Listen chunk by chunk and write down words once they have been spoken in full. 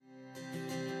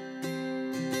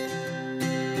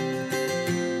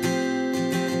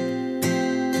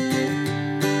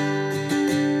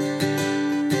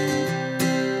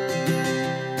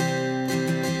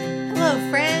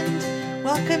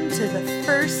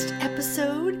first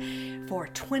episode for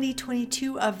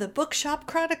 2022 of the Bookshop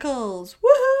Chronicles.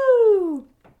 Woohoo!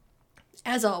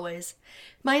 As always,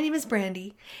 my name is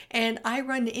Brandy, and I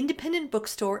run an independent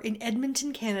bookstore in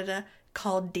Edmonton, Canada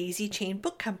called Daisy Chain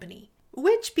Book Company,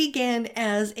 which began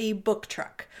as a book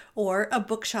truck or a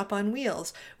bookshop on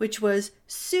wheels, which was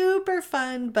super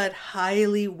fun but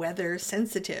highly weather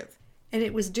sensitive. And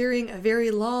it was during a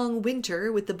very long winter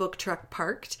with the book truck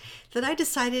parked that I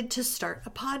decided to start a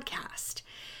podcast.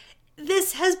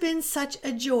 This has been such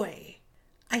a joy.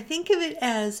 I think of it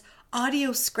as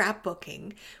audio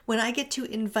scrapbooking when I get to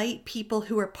invite people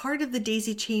who are part of the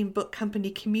Daisy Chain Book Company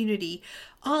community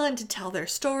on to tell their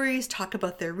stories, talk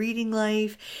about their reading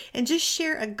life, and just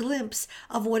share a glimpse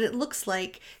of what it looks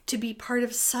like to be part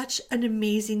of such an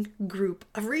amazing group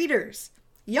of readers.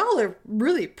 Y'all are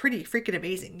really pretty freaking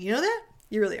amazing. You know that?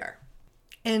 You really are.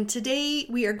 And today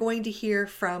we are going to hear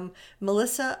from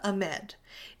Melissa Ahmed.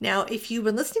 Now, if you've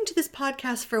been listening to this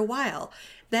podcast for a while,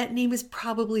 that name is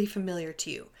probably familiar to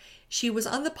you. She was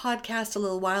on the podcast a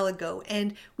little while ago,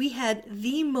 and we had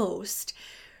the most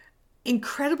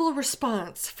incredible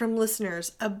response from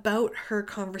listeners about her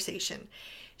conversation.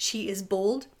 She is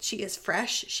bold, she is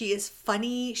fresh, she is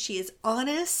funny, she is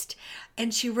honest,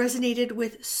 and she resonated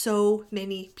with so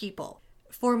many people.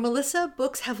 For Melissa,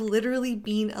 books have literally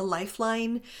been a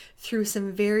lifeline through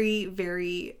some very,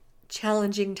 very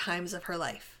challenging times of her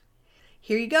life.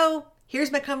 Here you go.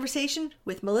 Here's my conversation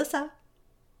with Melissa.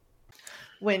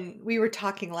 When we were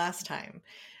talking last time,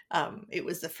 it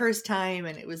was the first time,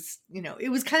 and it was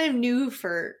kind of new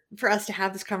for us to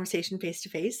have this conversation face to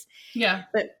face. Yeah.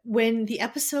 But when the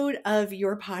episode of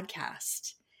your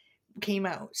podcast came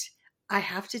out, I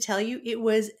have to tell you, it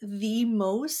was the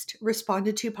most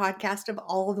responded to podcast of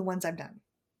all the ones I've done.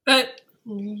 That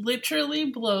literally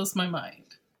blows my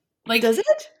mind. Like, does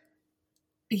it?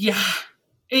 Yeah.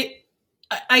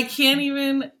 I can't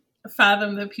even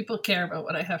fathom that people care about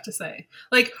what I have to say.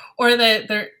 Like, or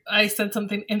that I said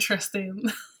something interesting.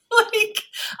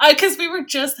 Because we were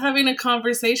just having a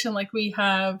conversation like we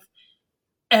have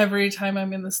every time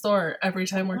I'm in the store, every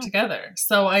time we're together.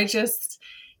 So it just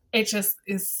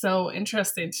is so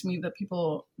interesting to me that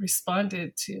people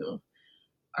responded to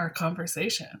our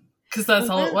conversation. Because that's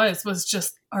all it was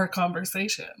just our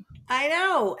conversation. I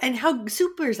know. And how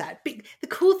super is that? The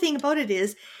cool thing about it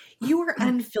is you are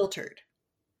unfiltered.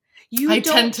 I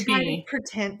tend to be.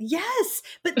 Pretend. Yes,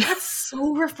 but that's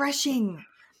so refreshing.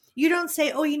 You don't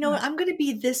say, oh, you know what? I'm going to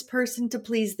be this person to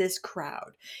please this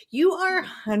crowd. You are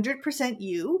 100%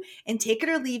 you, and take it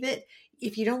or leave it.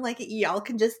 If you don't like it, y'all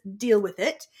can just deal with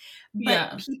it.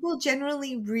 But people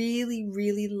generally really,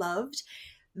 really loved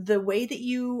the way that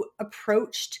you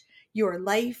approached your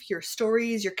life, your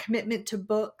stories, your commitment to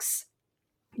books,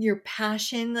 your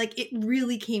passion. Like, it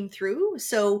really came through.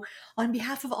 So on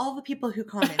behalf of all the people who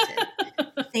commented,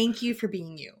 thank you for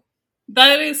being you.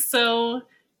 That is so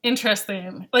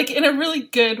interesting. Like, in a really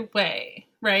good way,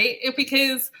 right?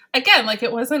 Because, again, like,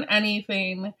 it wasn't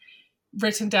anything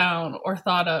written down or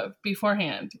thought of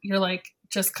beforehand. You're like,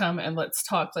 just come and let's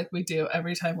talk like we do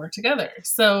every time we're together.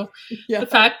 So the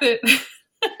fact that,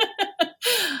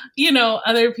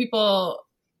 other people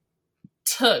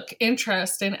took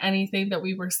interest in anything that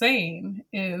we were saying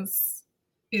is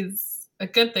a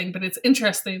good thing, but it's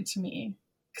interesting to me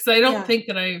because I don't think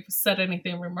that I've said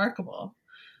anything remarkable.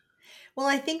 Well,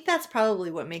 I think that's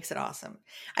probably what makes it awesome.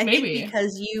 I think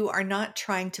because you are not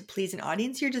trying to please an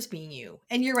audience, you're just being you.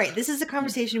 And you're right. This is a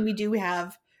conversation we do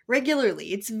have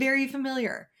regularly. It's very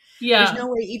familiar. Yeah. There's no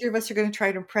way either of us are going to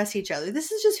try to impress each other.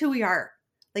 This is just who we are.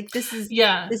 Like, this is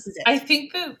it. I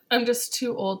think that I'm just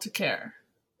too old to care.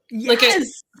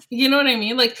 Yes. Like, you know what I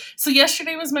mean? Like, so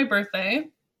yesterday was my birthday.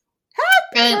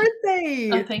 Happy birthday!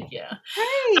 Oh, thank you.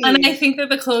 Hey. And I think that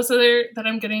the closer that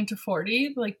I'm getting to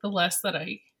 40, like, the less that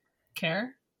I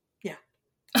care. Yeah.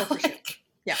 Oh, for sure.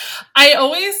 Yeah. I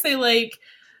always say, like,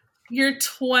 your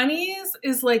 20s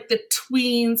is like the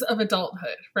tweens of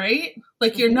adulthood, right?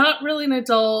 Like, you're not really an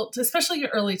adult, especially your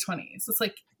early 20s. It's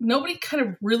like nobody kind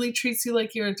of really treats you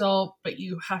like you're an adult, but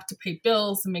you have to pay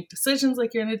bills and make decisions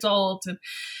like you're an adult. And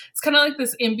it's kind of like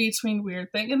this in-between weird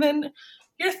thing. And then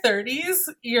your 30s,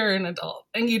 you're an adult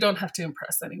and you don't have to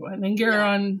impress anyone. And you're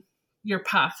on your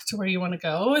path to where you want to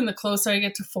go. And the closer I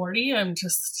get to 40, I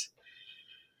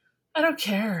don't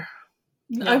care.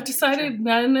 No, I've decided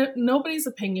nobody's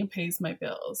opinion pays my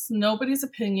bills. Nobody's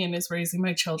opinion is raising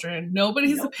my children.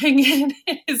 Nobody's opinion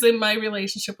is in my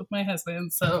relationship with my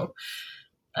husband. So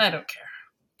I don't care.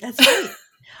 That's right.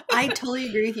 I totally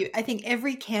agree with you. I think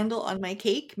every candle on my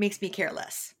cake makes me care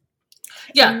less.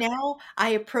 Yeah. And now I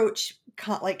approach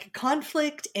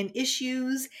conflict and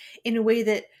issues in a way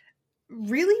that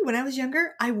really, when I was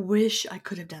younger, I wish I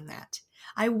could have done that.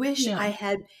 I wish Yeah. I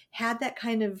had that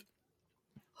kind of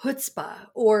chutzpah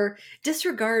or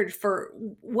disregard for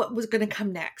what was going to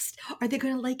come next. Are they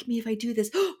going to like me if I do this?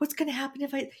 What's going to happen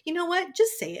if I, you know what?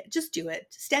 Just say it. Just do it.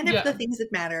 Stand up for Yeah. the things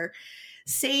that matter.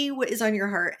 Say what is on your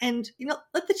heart and,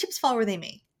 let the chips fall where they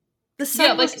may. The Yeah, sun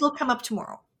will like still come up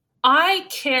tomorrow. I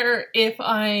care if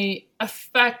I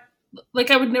affect, like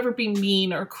I would never be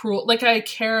mean or cruel. Like I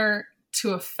care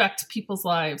to affect people's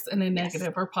lives in a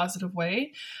negative or positive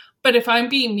way. But if I'm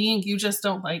being mean, you just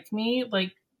don't like me,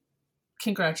 like,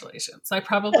 congratulations. I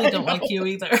probably don't like you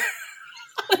either.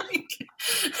 Like,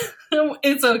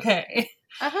 it's okay.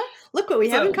 Uh-huh. Look what we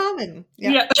have in common.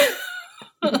 Yeah.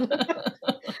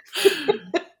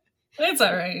 It's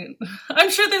all right. I'm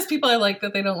sure there's people I like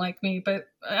that they don't like me, but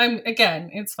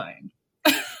it's fine.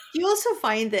 You also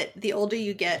find that the older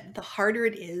you get, the harder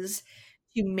it is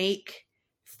to make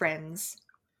friends.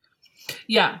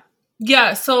 Yeah.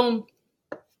 Yeah. So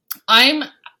I'm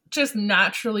just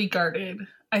naturally guarded,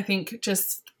 I think,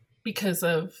 just because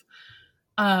of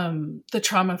the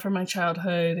trauma from my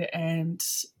childhood and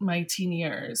my teen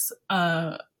years.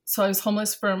 So I was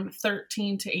homeless from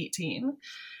 13 to 18.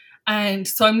 And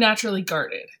so I'm naturally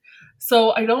guarded.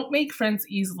 So I don't make friends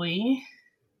easily.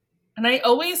 And I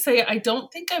always say I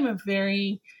don't think I'm a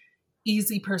very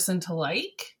easy person to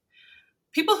like.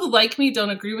 People who like me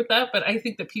don't agree with that, but I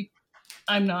think that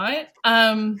I'm not.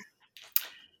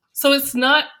 So it's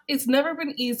never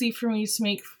been easy for me to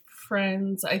make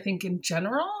friends, I think, in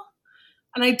general.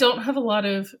 And I don't have a lot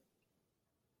of,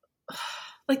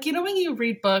 like, when you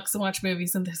read books and watch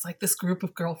movies and there's like this group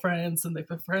of girlfriends and they've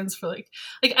been friends for like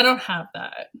I don't have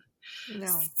that.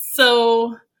 No.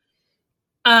 So,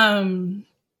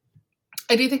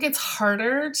 I do think it's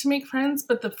harder to make friends,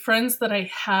 but the friends that I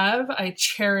have, I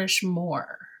cherish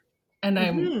more. And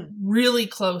I'm really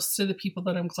close to the people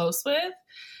that I'm close with.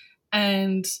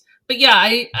 But yeah,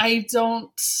 I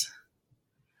don't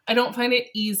find it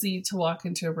easy to walk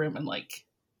into a room and like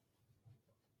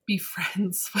be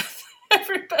friends with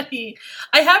everybody.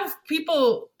 I have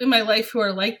people in my life who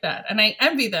are like that, and I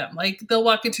envy them. Like they'll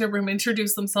walk into a room,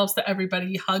 introduce themselves to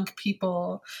everybody, hug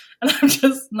people, and I'm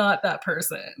just not that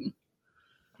person.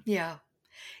 Yeah.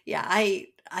 Yeah, I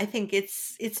think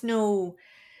it's no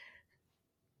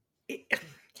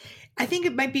I think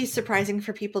it might be surprising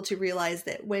for people to realize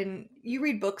that when you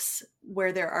read books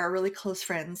where there are really close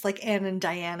friends, like Anne and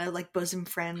Diana, like bosom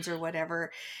friends or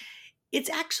whatever, it's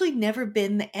actually never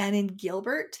been the Anne and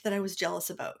Gilbert that I was jealous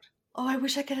about. Oh, I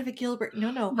wish I could have a Gilbert.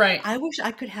 No. Right. I wish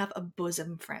I could have a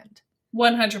bosom friend.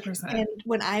 100%. And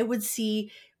when I would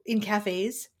see in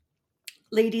cafes,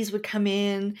 ladies would come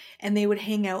in and they would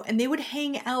hang out, and they would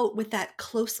hang out with that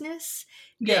closeness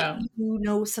that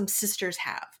some sisters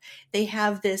have. They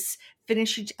have this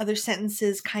finish each other's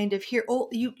sentences kind of here. Oh,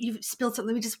 you spilled something.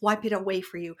 Let me just wipe it away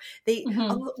for you.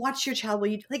 I'll watch your child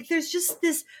while you like. There's just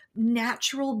this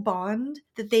natural bond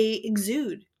that they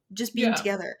exude just being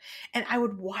together, and I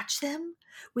would watch them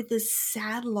with this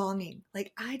sad longing.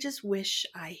 Like I just wish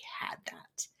I had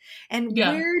that. And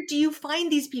where do you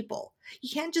find these people? You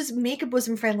can't just make a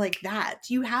bosom friend like that.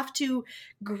 You have to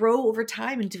grow over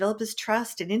time and develop this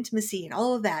trust and intimacy and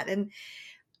all of that. And,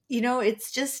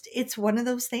 it's one of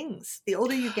those things. The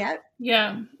older you get.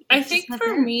 Yeah. I think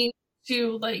for me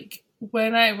too, like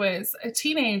when I was a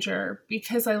teenager,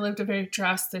 because I lived a very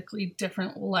drastically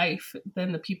different life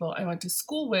than the people I went to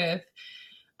school with,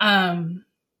 a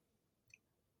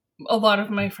lot of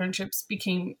my friendships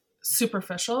became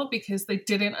superficial because they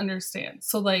didn't understand.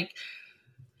 So like,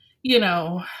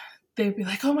 they'd be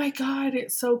like, "Oh my God,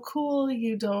 it's so cool.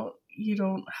 You don't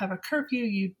have a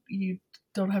curfew. You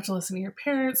don't have to listen to your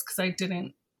parents," because I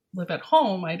didn't live at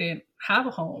home. I didn't have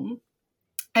a home.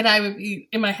 And I would be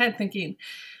in my head thinking,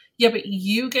 yeah, but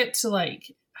you get to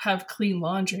like have clean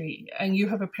laundry and you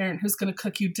have a parent who's going to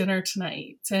cook you dinner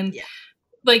tonight. And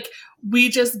like, we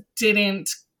just didn't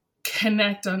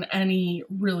connect on any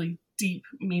really deep,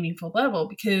 meaningful level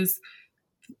because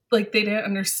like they didn't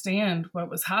understand what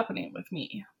was happening with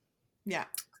me. Yeah.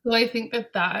 So I think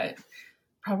that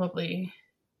probably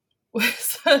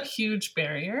was a huge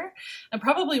barrier and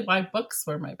probably why books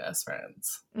were my best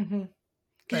friends. Mm-hmm.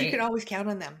 Because you could always count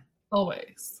on them.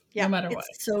 Always. Yeah, no matter what.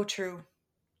 It's so true.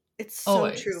 It's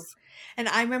so true. And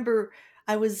I remember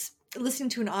I was listening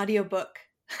to an audiobook.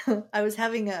 I was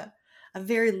having a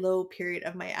very low period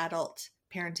of my adult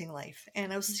parenting life.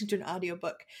 And I was listening to an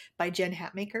audiobook by Jen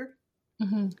Hatmaker.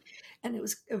 Mm-hmm. And it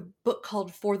was a book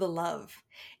called For the Love.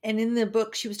 And in the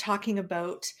book, she was talking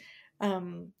about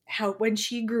how when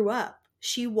she grew up,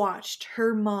 she watched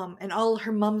her mom and all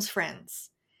her mom's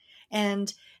friends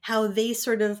and how they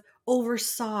sort of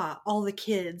oversaw all the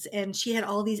kids, and she had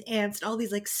all these aunts and all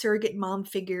these like surrogate mom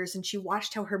figures, and she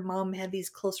watched how her mom had these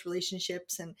close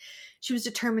relationships, and she was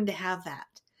determined to have that.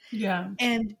 Yeah.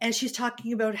 And as she's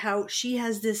talking about how she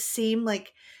has this same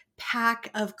like pack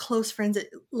of close friends that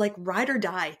like ride or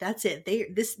die, that's it,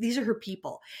 these are her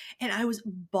people. And I was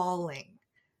bawling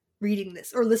reading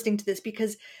this or listening to this,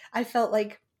 because I felt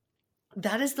like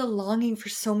that is the longing for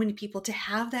so many people, to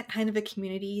have that kind of a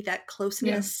community, that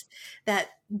closeness, that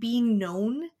being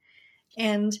known.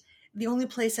 And the only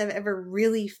place I've ever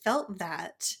really felt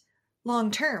that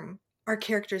long term are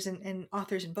characters and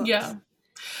authors and books.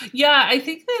 Yeah, I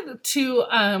think that too.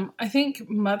 I think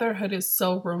motherhood is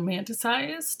so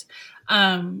romanticized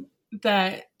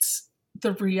that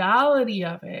the reality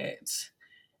of it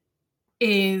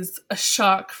is a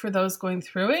shock for those going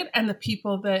through it, and the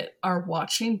people that are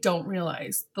watching don't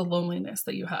realize the loneliness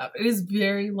that you have. It is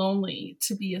very lonely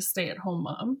to be a stay-at-home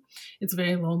mom. It's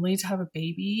very lonely to have a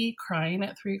baby crying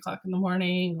at 3:00 in the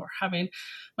morning, or having,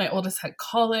 my oldest had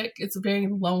colic. It's very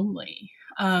lonely.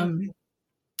 And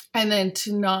then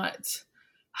to not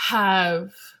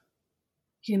have,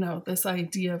 you know, this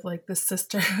idea of like the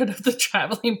sisterhood of the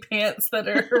traveling pants that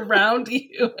are around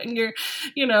you, and you're,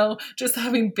 you know, just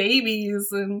having babies,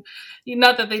 and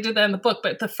not that they did that in the book,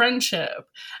 but the friendship.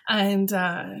 And,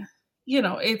 you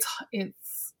know, it's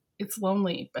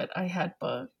lonely, but I had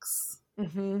books.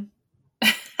 Mm-hmm.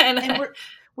 and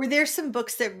were there some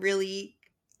books that really,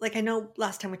 like, I know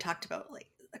last time we talked about like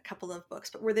a couple of books,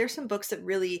 but were there some books that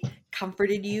really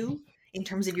comforted you in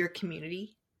terms of your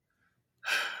community?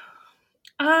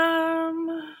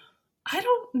 I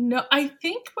don't know. I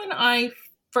think when I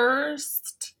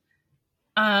first,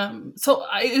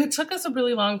 it took us a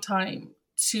really long time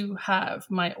to have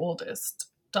my oldest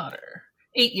daughter,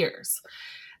 8 years,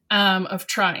 of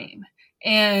trying.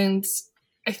 And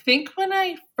I think when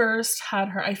I first had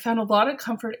her, I found a lot of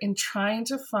comfort in trying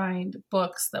to find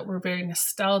books that were very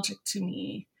nostalgic to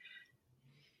me,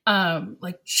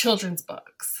 like children's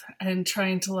books, and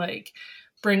trying to like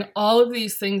bring all of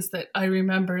these things that I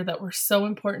remember that were so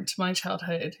important to my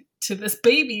childhood to this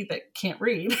baby that can't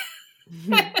read.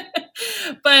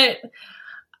 Mm-hmm. But,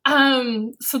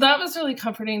 so that was really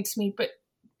comforting to me. But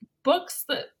books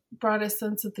that brought a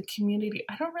sense of the community,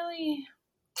 I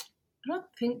don't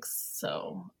think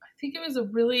so. I think it was a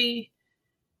really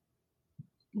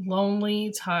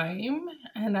lonely time,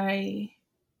 and I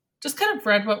just kind of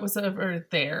read what was over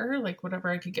there, like whatever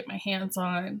I could get my hands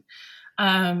on.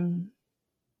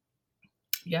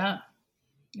 Yeah,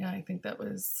 I think that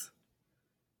was,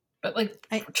 but like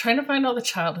trying to find all the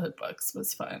childhood books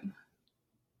was fun.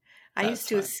 I used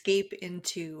to escape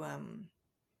into,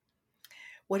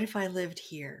 what if I lived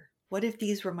here? What if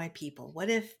these were my people? What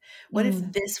if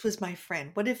this was my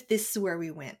friend? What if this is where we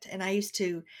went? And I used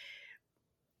to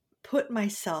put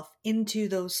myself into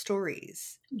those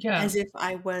stories as if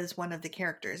I was one of the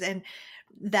characters. And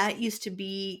that used to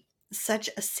be such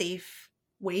a safe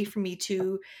way for me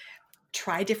to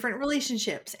try different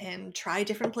relationships and try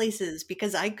different places,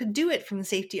 because I could do it from the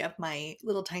safety of my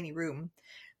little tiny room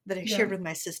that I shared with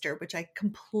my sister, which I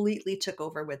completely took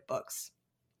over with books.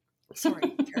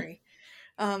 Sorry, Terry.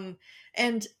 And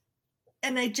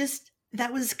I just,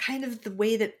 that was kind of the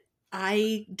way that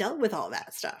I dealt with all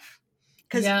that stuff.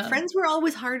 Because friends were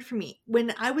always hard for me.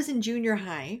 When I was in junior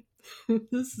high,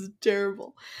 this is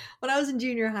terrible. When I was in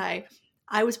junior high,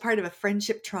 I was part of a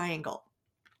friendship triangle.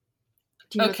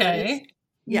 Do you know what that is?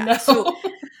 Yeah. No. So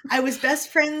I was best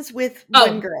friends with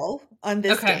one girl on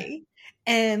this day.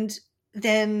 And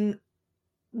then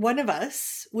one of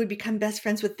us would become best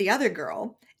friends with the other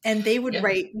girl. And they would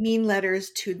write mean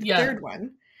letters to the third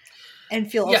one and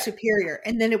feel all superior.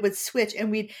 And then it would switch. And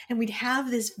we'd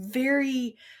have this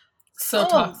very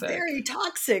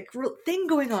toxic thing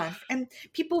going on. And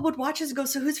people would watch us and go,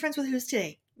 so who's friends with who's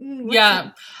today?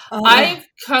 I've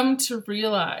come to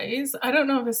realize, I don't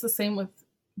know if it's the same with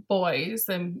boys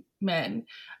and men,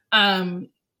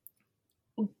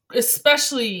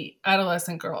 especially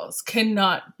adolescent girls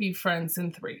cannot be friends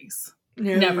in threes.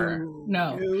 Never.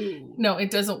 No, it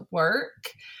doesn't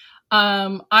work.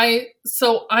 I'm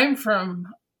from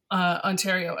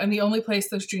Ontario, and the only place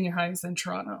there's junior high is in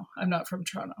Toronto. I'm not from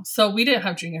Toronto, so we didn't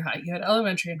have junior high. You had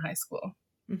elementary and high school,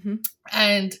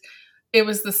 and it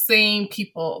was the same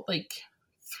people like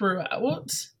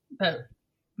throughout that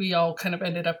we all kind of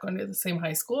ended up going to the same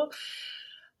high school.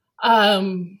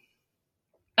 And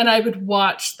I would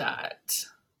watch that.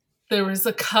 There was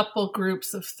a couple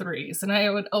groups of threes, and I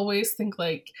would always think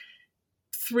like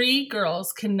 3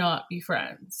 girls cannot be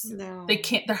friends. No. They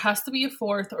can't. There has to be a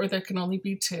 4th, or there can only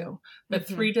be 2, but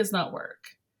 3 does not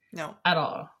work. No. At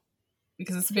all.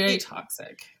 Because it's very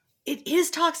toxic. It is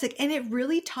toxic, and it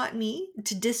really taught me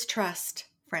to distrust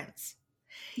friends.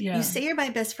 Yeah. You say you're my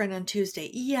best friend on Tuesday.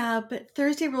 Yeah, but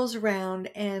Thursday rolls around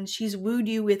and she's wooed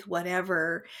you with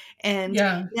whatever. And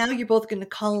Yeah. now you're both going to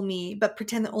call me, but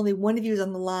pretend that only one of you is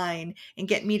on the line and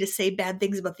get me to say bad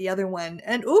things about the other one.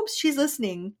 And oops, she's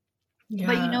listening. But you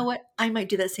know Yeah. what? I might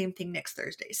do that same thing next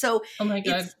Thursday. So Oh my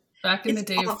God. Back in the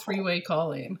it's day of awful. three-way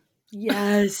calling.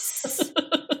 Yes.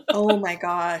 Oh my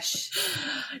gosh.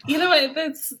 You know what?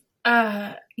 That's,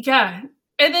 yeah.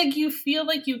 And then you feel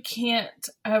like you can't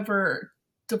ever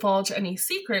divulge any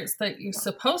secrets that you're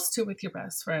supposed to with your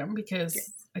best friend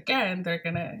because, again, they're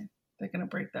gonna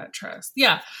break that trust.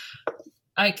 Yeah.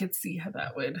 I could see how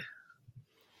that would.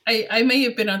 I may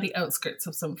have been on the outskirts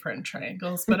of some friend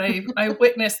triangles, but I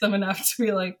witnessed them enough to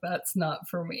be like, that's not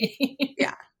for me.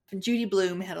 Yeah. Judy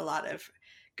Blume had a lot of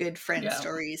good friend Yeah.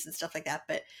 stories and stuff like that,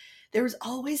 but there was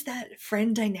always that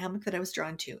friend dynamic that I was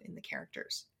drawn to in the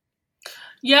characters.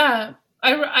 Yeah.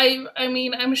 I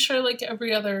mean, I'm sure like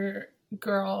every other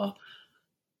girl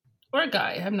or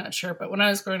guy, I'm not sure, but when I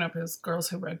was growing up, it was girls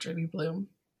who read Judy Blume.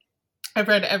 I've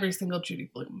read every single Judy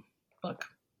Blume book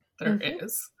there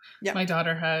is. Yep. My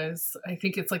daughter has, I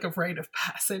think it's like a rite of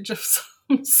passage of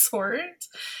some sort.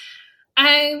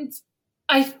 And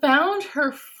I found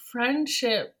her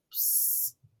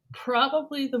friendships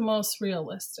probably the most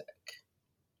realistic.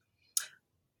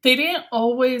 They didn't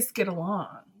always get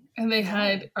along, and they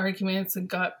had arguments and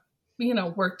got,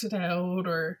 worked it out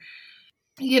or,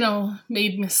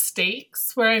 made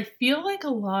mistakes, where I feel like a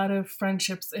lot of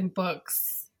friendships in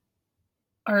books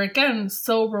are, again,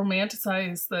 so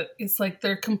romanticized that it's like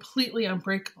they're completely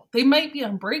unbreakable. They might be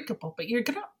unbreakable, but you're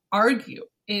going to argue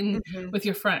with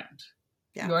your friend.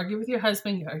 Yeah. You argue with your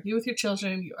husband, you argue with your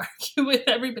children, you argue with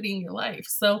everybody in your life.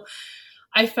 So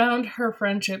I found her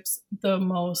friendships the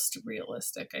most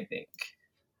realistic, I think.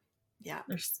 Yeah,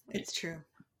 it's true.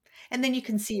 And then you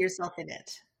can see yourself in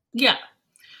it. Yeah.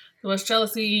 There was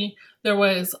jealousy. There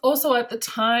was also at the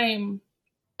time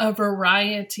a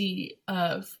variety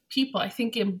of people. I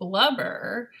think in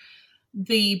Blubber,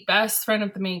 the best friend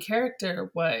of the main character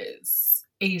was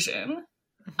Asian.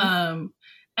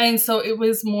 And so it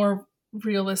was more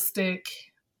realistic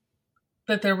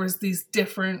that there was these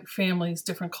different families,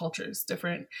 different cultures,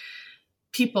 different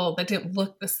people that didn't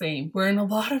look the same. Where in a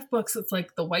lot of books, it's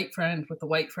like the white friend with the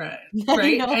white friend,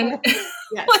 right? And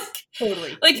yes,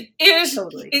 totally. Like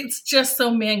it's just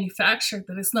so manufactured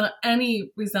that it's not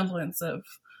any resemblance of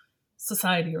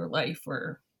society or life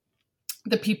or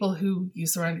the people who you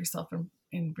surround yourself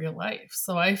in real life.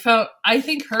 So I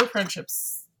think her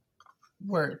friendships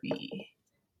were the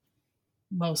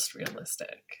most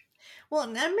realistic. Well,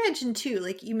 and I imagine too,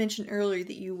 like you mentioned earlier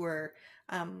that you were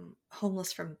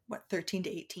homeless from 13 to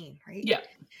 18, right? Yeah.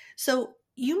 So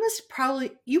you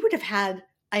would have had,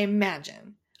 I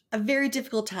imagine, a very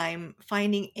difficult time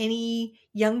finding any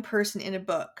young person in a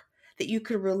book that you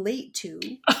could relate to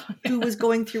who was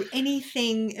going through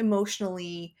anything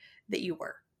emotionally that you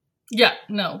were. Yeah,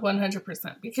 no,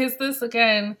 100%. Because this,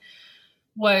 again,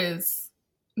 was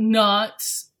not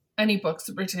any books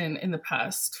written in the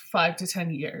past 5 to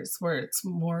 10 years where it's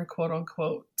more quote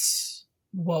unquote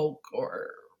woke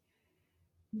or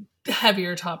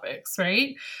heavier topics,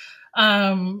 right?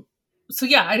 So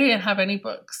yeah, I didn't have any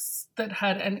books that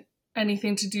had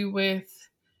anything to do with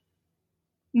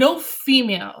no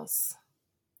females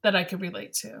that I could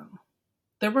relate to.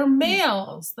 There were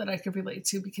males that I could relate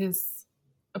to because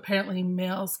apparently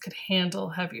males could handle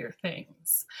heavier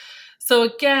things. So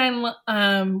again,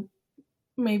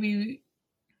 maybe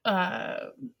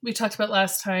we talked about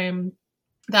last time,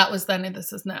 that was then and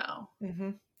this is now.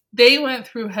 Mm-hmm. They went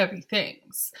through heavy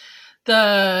things.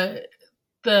 The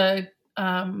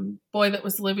boy that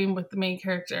was living with the main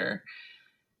character,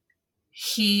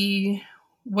 he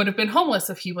would have been homeless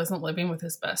if he wasn't living with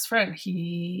his best friend.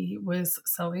 He was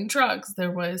selling drugs.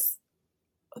 There was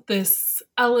this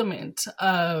element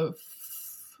of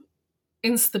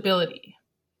instability,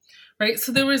 right?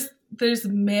 So there's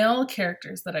male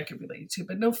characters that I could relate to,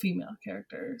 but no female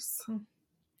characters.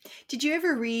 Did you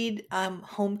ever read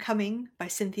Homecoming by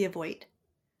Cynthia Voigt?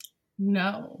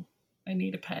 No. I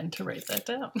need a pen to write that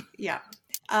down. Yeah.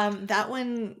 That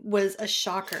one was a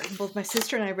shocker. Both my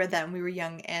sister and I read that when we were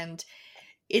young, and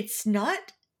it's not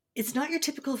your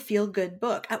typical feel-good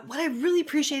book. What I really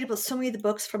appreciated about so many of the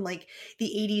books from like the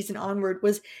 80s and onward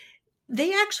was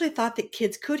they actually thought that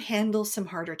kids could handle some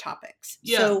harder topics.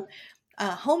 Yeah. So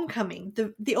Homecoming,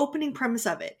 the opening premise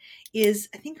of it is,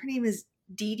 I think her name is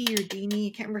Dee Dee or Deanie,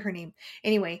 I can't remember her name.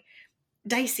 Anyway,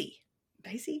 Dicey.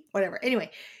 Dicey? Whatever.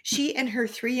 Anyway, she and her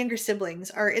 3 younger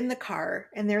siblings are in the car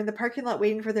and they're in the parking lot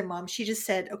waiting for their mom. She just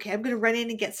said, okay, I'm going to run in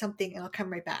and get something and I'll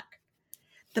come right back.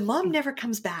 The mom never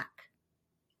comes back.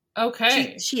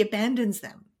 Okay. She abandons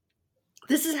them.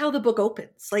 This is how the book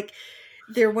opens. Like,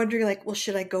 they're wondering, like, well,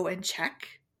 should I go and check?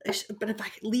 But if I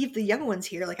leave the young ones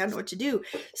here, like, I don't know what to do.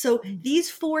 So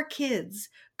these 4 kids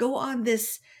go on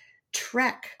this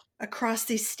trek across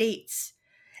these states.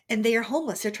 And they are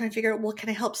homeless. They're trying to figure out, well, can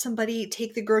I help somebody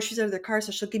take the groceries out of their car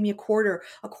so she'll give me a quarter?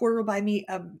 A quarter will buy me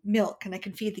milk and I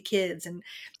can feed the kids and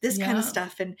this kind of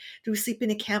stuff. And do we sleep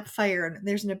in a campfire? And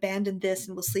there's an abandoned this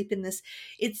and we'll sleep in this.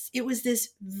 It was this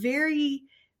very,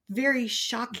 very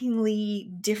shockingly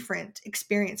different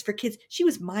experience for kids. She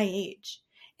was my age.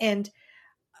 And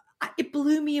it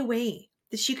blew me away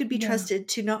that she could be trusted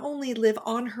to not only live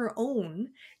on her own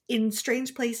in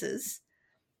strange places,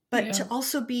 but to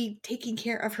also be taking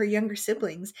care of her younger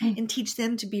siblings and teach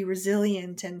them to be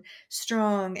resilient and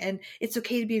strong. And it's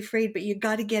okay to be afraid, but you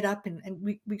got to get up and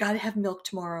we got to have milk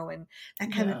tomorrow and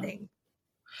that kind of thing.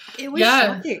 It was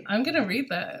shocking. I'm going to read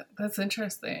that. That's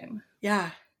interesting. Yeah.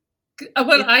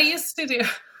 What I used to do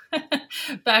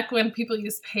back when people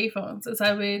used payphones is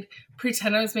I would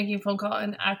pretend I was making a phone call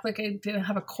and act like I didn't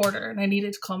have a quarter and I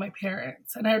needed to call my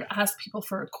parents, and I would ask people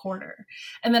for a quarter,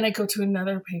 and then I'd go to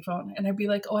another payphone and I'd be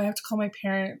like, oh, I have to call my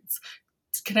parents,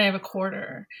 can I have a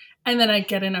quarter? And then I'd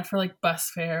get enough for like bus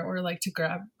fare or like to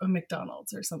grab a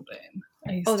McDonald's or something.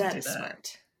 I used to that do is that.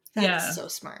 smart. That is so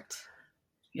smart.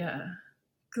 Yeah.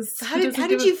 So how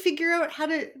did you figure out how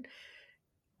to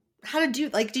do,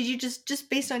 like, did you just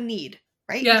based on need?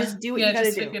 Right? Yeah. You just do what you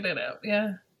gotta do. Figured it out.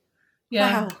 Yeah.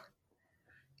 Yeah. Wow.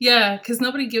 Yeah, because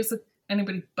nobody gives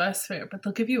anybody bus fare, but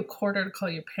they'll give you a quarter to call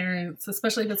your parents,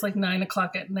 especially if it's like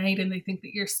 9:00 at night and they think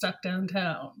that you're stuck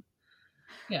downtown.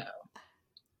 Yeah.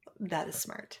 That is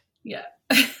smart. Yeah.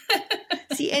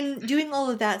 See, and doing all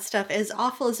of that stuff, as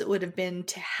awful as it would have been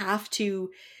to have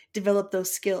to develop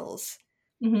those skills,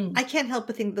 I can't help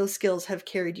but think those skills have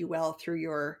carried you well through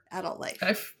your adult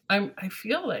life. I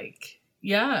feel like,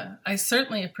 yeah, I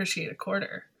certainly appreciate a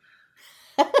quarter.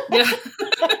 Yeah.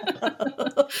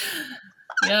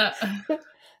 Yeah.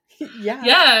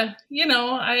 Yeah. You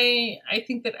know, I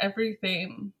think that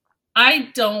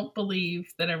I don't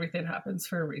believe that everything happens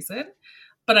for a reason,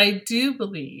 but I do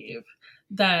believe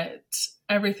that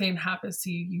everything happens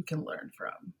to you, you can learn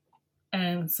from.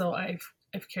 And so I've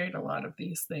carried a lot of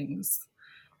these things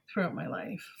throughout my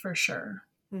life, for sure.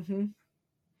 Mm-hmm.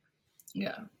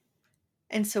 Yeah.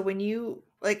 And so when you,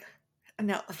 like,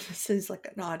 now this is like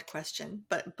an odd question,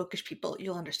 but bookish people,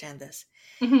 you'll understand this.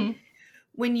 Mm-hmm.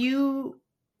 When you,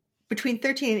 between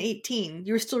 13 and 18,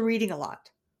 you were still reading a lot.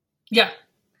 Yeah.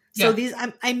 So these,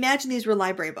 I imagine these were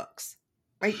library books,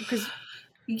 right? Because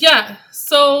yeah.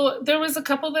 So there was a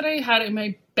couple that I had in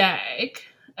my bag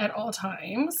at all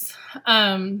times.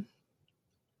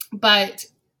 But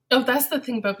that's the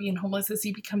thing about being homeless is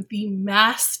you become the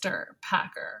master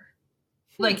packer.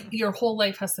 Like your whole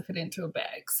life has to fit into a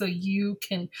bag. So you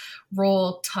can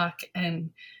roll, tuck, and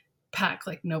pack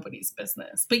like nobody's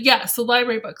business. But yeah, so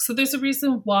library books. So there's a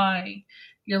reason why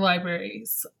your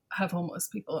libraries have homeless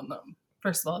people in them.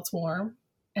 First of all, it's warm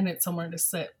and it's somewhere to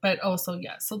sit. But also,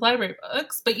 yeah, so library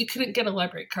books. But you couldn't get a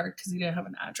library card because you didn't have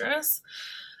an address.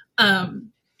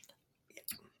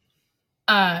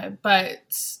 But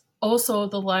also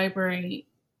the library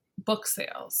book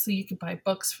sales. So you could buy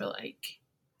books for like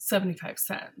 75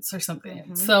 cents or something.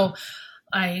 Mm-hmm. So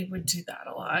I would do that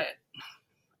a lot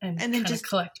and then just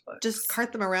collect books. Just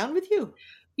cart them around with you?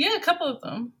 Yeah, a couple of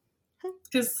them.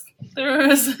 Because they're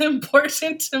as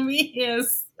important to me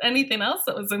as anything else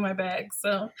that was in my bag.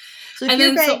 So if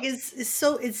your bag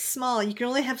is small, you can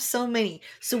only have so many.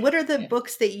 So what are the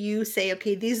books that you say,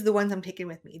 okay, these are the ones I'm taking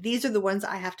with me. These are the ones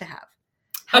I have to have.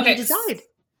 How do you decide?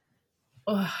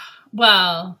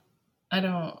 Well, I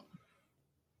don't.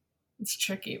 It's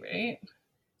tricky, right?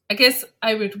 I guess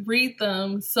I would read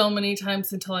them so many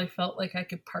times until I felt like I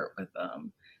could part with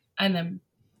them and then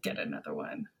get another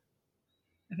one.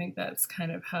 I think that's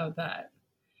kind of how that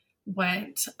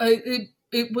went.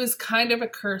 It was kind of a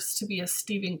curse to be a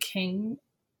Stephen King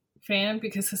fan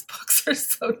because his books are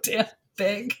so damn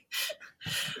big.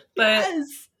 But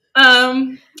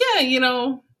yeah, you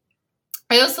know,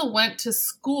 I also went to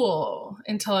school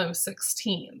until I was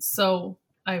 16. So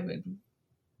I would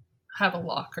have a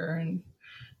locker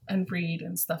and read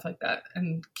and stuff like that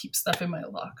and keep stuff in my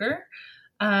locker.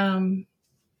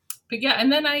 But yeah,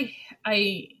 and then I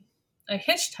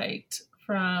hitchhiked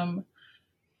from,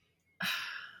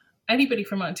 anybody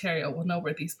from Ontario will know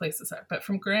where these places are, but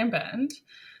from Grand Bend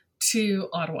to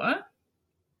Ottawa.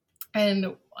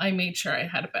 And I made sure I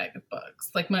had a bag of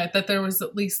books, like that there was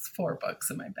at least 4 books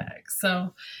in my bag.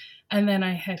 So, and then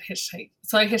I had hitchhiked.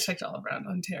 So I hitchhiked all around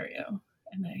Ontario,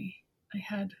 and I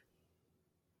had,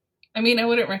 I mean, I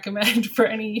wouldn't recommend for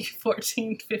any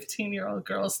 14, 15-year-old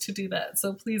girls to do that.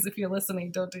 So please, if you're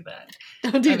listening, don't do that.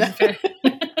 Don't do that.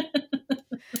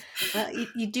 Well,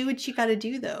 you do what you got to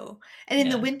do, though. And in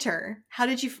the winter, how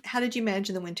did you manage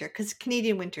in the winter? Because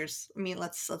Canadian winters, I mean,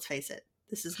 let's face it,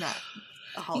 this is not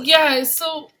a holiday. Yeah.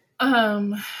 So,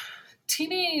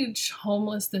 teenage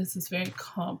homelessness is very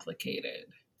complicated.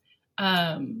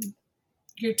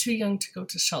 You're too young to go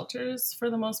to shelters for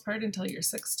the most part until you're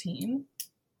 16.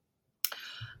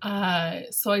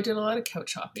 So I did a lot of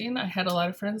couch hopping. I had a lot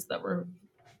of friends that were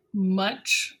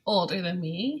much older than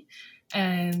me,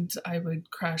 and I would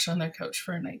crash on their couch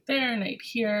for a night there, a night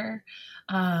here.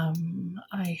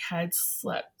 I had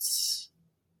slept,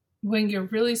 when you're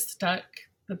really stuck,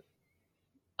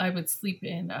 I would sleep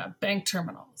in bank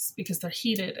terminals because they're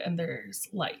heated and there's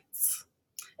lights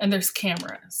and there's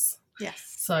cameras.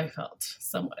 Yes. So I felt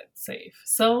somewhat safe.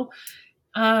 So,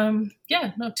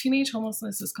 teenage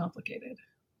homelessness is complicated.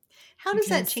 How does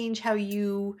that change how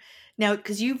you, now,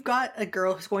 because you've got a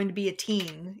girl who's going to be a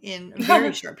teen in a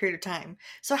very short period of time.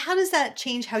 So how does that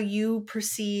change how you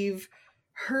perceive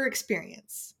her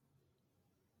experience?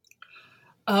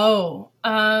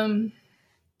 I'm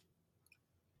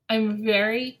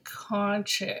very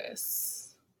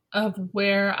conscious of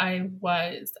where I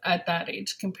was at that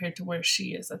age compared to where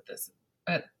she is at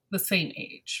the same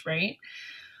age, right?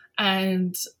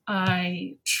 And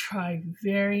I try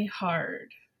very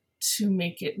hard to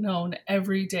make it known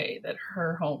every day that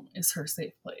her home is her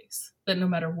safe place. That no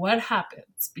matter what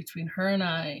happens between her and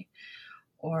I,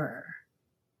 or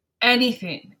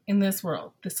anything in this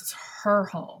world, this is her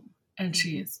home, and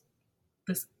she is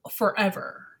this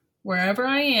forever. Wherever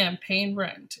I am paying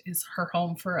rent is her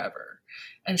home forever.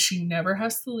 And she never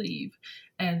has to leave.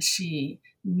 And she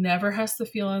never has to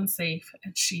feel unsafe.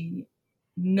 And she,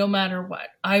 no matter what,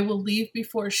 I will leave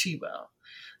before she will.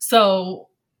 So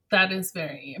that is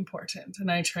very important.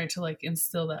 And I try to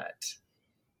instill that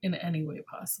in any way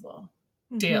possible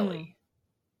daily.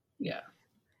 Yeah.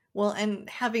 Well, and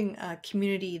having a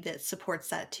community that supports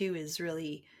that too is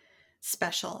really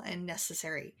special and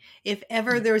necessary. If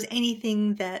ever there was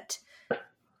anything that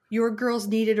your girls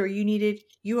needed or you needed,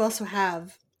 you also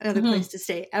have another place to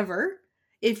stay ever.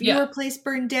 If your place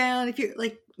burned down, if you're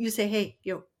you say, hey,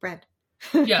 yo, Brad.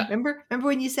 Yeah. remember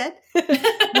when you said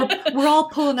we're all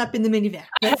pulling up in the minivan.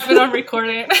 I have it on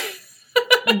recording.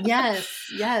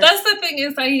 Yes. That's the thing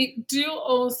is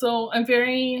I'm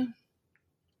very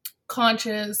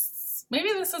conscious. Maybe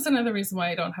this is another reason why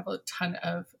I don't have a ton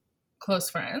of close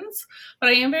friends, but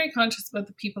I am very conscious about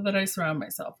the people that I surround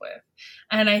myself with.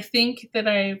 And I think that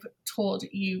I've told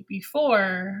you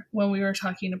before when we were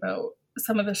talking about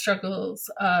some of the struggles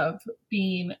of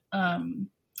being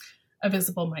a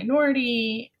visible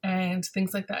minority and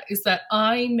things like that, is that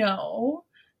I know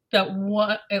that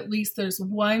at least there's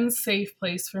one safe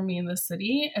place for me in the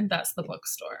city, and that's the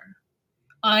bookstore.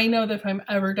 I know that if I'm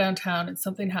ever downtown and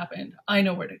something happened, I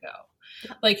know where to go.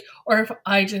 Yeah. Or if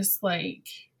I just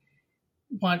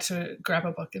want to grab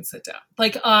a book and sit down.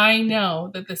 I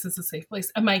know that this is a safe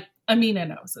place. And Amina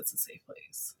knows it's a safe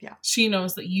place. Yeah. She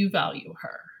knows that you value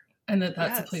her and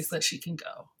that's a place that she can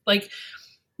go.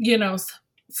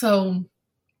 So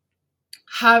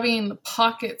having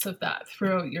pockets of that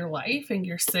throughout your life and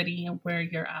your city and where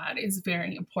you're at is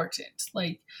very important.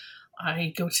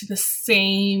 I go to the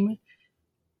same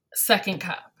Second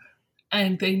Cup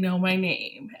and they know my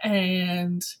name,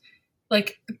 and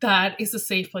that is a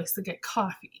safe place to get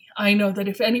coffee. I know that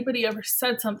if anybody ever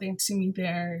said something to me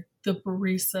there, the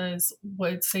baristas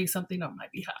would say something on my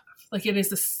behalf. It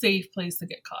is a safe place to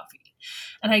get coffee.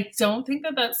 And I don't think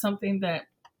that that's something that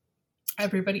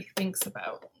everybody thinks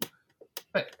about.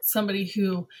 But somebody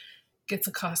who gets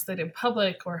accosted in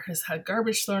public or has had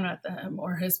garbage thrown at them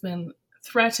or has been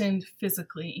threatened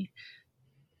physically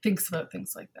thinks about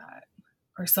things like that.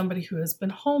 Or somebody who has been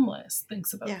homeless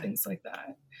thinks about things like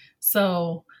that.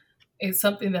 So it's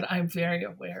something that I'm very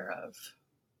aware of.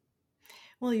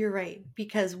 Well, you're right.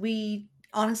 Because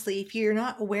honestly, if you're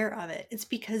not aware of it, it's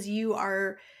because you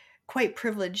are quite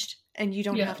privileged and you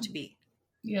don't have to be.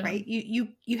 Yeah. Right?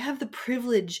 You have the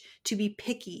privilege to be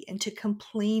picky and to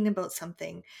complain about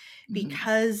something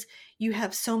because you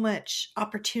have so much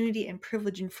opportunity and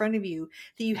privilege in front of you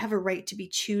that you have a right to be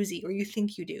choosy, or you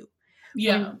think you do.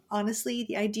 Yeah. When, honestly,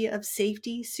 the idea of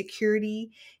safety,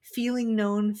 security, feeling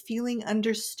known, feeling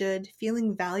understood,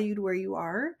 feeling valued where you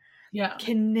are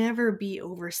can never be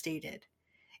overstated.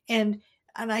 And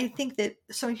And I think that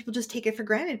so many people just take it for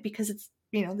granted because it's,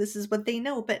 this is what they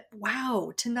know. But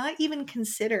wow, to not even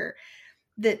consider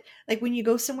that, like when you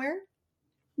go somewhere,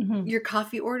 your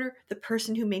coffee order, the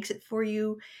person who makes it for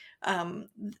you,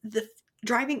 the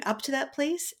driving up to that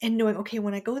place and knowing, okay,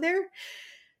 when I go there,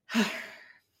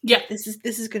 yeah, this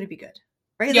is going to be good,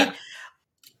 right? Yeah. Like,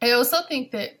 I also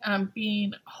think that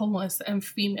being homeless and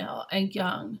female and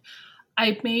young,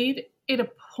 I made it a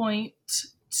point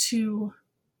to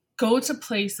go to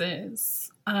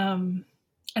places and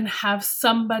have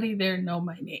somebody there know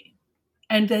my name,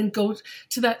 and then go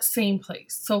to that same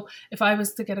place. So if I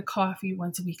was to get a coffee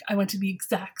once a week, I went to the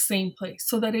exact same place,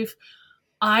 so that if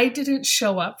I didn't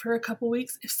show up for a couple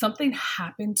weeks, if something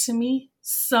happened to me,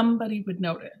 somebody would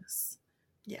notice.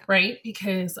 Yeah. Right?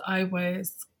 Because I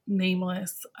was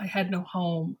nameless. I had no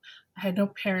home. I had no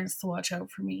parents to watch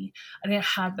out for me. I didn't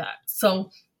have that.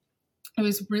 So it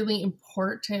was really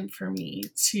important for me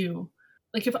to,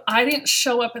 like, if I didn't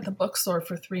show up at the bookstore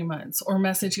for 3 months or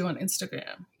message you on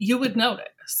Instagram, you would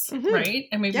notice, right?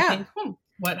 And maybe think,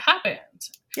 what happened?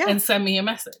 Yeah. And send me a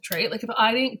message, right? Like if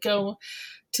I didn't go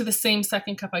to the same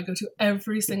Second Cup I go to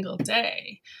every single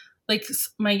day, like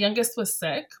my youngest was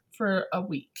sick for a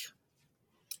week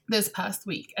this past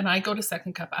week, and I go to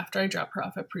Second Cup after I drop her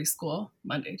off at preschool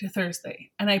Monday to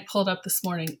Thursday, and I pulled up this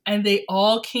morning and they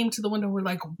all came to the window and were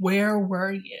like, where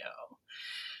were you?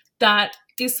 That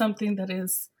is something that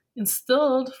is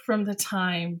instilled from the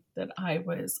time that I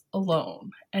was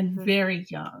alone and very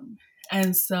young.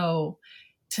 And so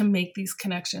to make these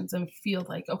connections and feel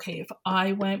like, okay, if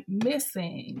I went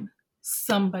missing,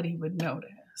 somebody would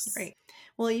notice. Right.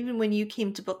 Well, even when you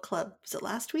came to book club, was it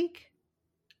last week?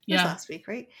 It was last week,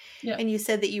 right? Yeah. And you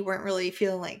said that you weren't really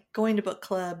feeling like going to book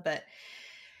club, but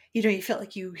you felt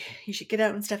like you should get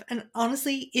out and stuff. And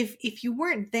honestly, if you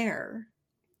weren't there,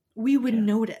 we would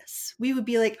notice. We would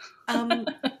be like,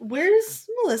 where's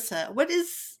Melissa? What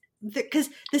is because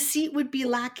the seat would be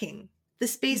lacking. The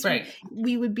space,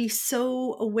 we would be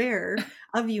so aware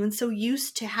of you and so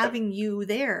used to having you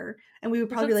there. And we would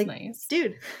probably be like, nice.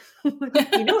 Dude,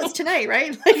 it's tonight,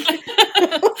 right? Like,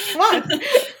 come on.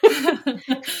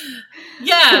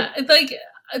 Yeah, it's like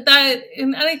that.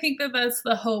 And I think that that's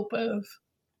the hope of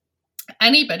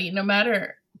anybody, no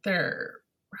matter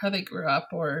how they grew up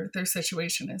or their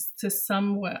situation, is to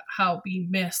somehow be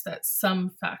missed at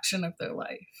some faction of their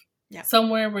life. Yeah.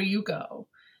 Somewhere where you go,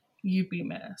 you'd be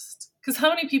missed. Because how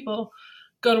many people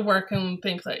go to work and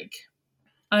think like,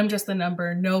 I'm just a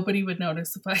number. Nobody would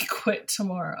notice if I quit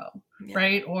tomorrow,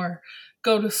 right? Or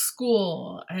go to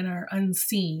school and are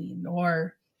unseen,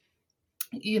 or,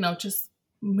 just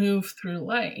move through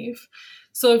life.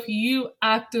 So if you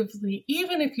actively,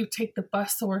 even if you take the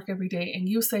bus to work every day and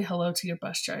you say hello to your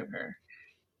bus driver,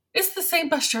 it's the same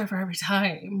bus driver every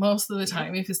time, most of the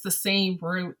time, if it's the same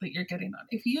route that you're getting on.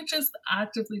 If you just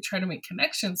actively try to make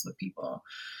connections with people,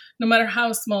 no matter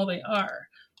how small they are,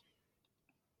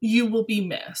 you will be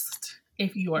missed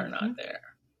if you are not there.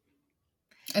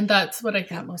 And that's what I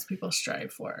think most people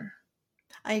strive for.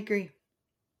 I agree.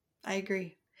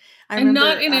 And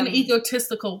not in an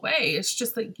egotistical way. It's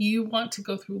just that you want to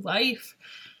go through life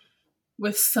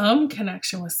with some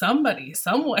connection with somebody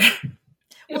somewhere.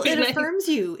 Well, it affirms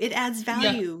you. It adds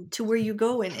value to where you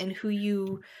go and who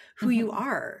you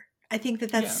are. I think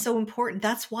that that's so important.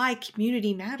 That's why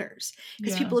community matters.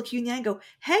 Because people look you in the eye and go,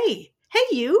 hey,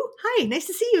 you, hi, nice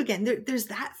to see you again. There's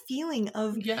that feeling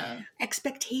of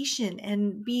expectation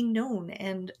and being known.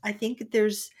 And I think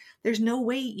there's no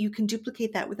way you can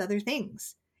duplicate that with other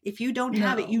things. If you don't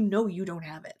have it, you don't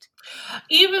have it.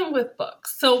 Even with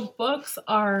books. So books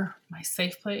are my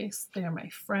safe place. They are my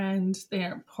friend. They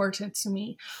are important to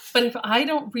me. But if I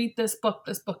don't read this book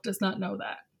does not know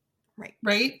that.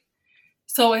 Right?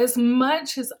 So as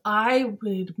much as I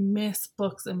would miss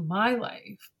books in my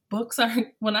life, books aren't,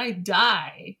 when I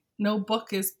die, no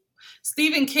book is,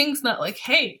 Stephen King's not like,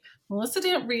 hey, Melissa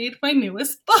didn't read my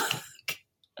newest book.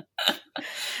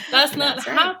 That's not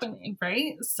happening,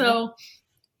 right? So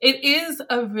it is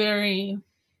a very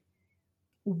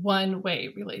one-way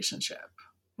relationship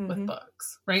with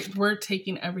books, right? We're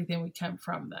taking everything we can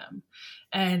from them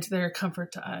and they're a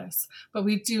comfort to us, but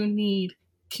we do need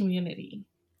community.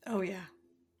 Oh, yeah.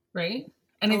 Right?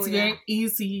 And it's very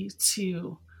easy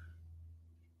to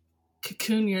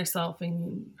cocoon yourself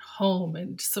in home.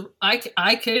 And so I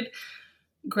could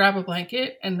grab a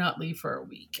blanket and not leave for a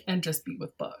week and just be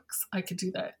with books. I could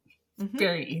do that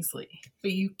very easily,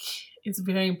 but it's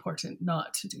very important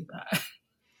not to do that.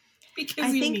 Because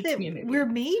I think that community. We're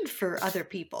made for other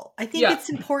people. I think it's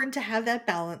important to have that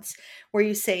balance where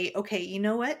you say, okay, you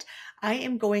know what? I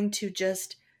am going to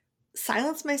just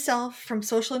silence myself from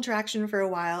social interaction for a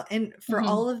while. And for Mm-hmm.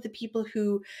 all of the people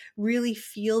who really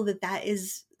feel that that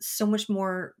is so much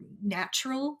more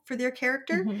natural for their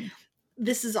character, Mm-hmm.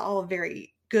 this is all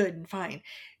very good and fine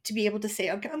to be able to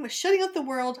say, okay, I'm shutting out the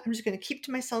world. I'm just going to keep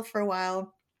to myself for a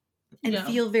while and Yeah.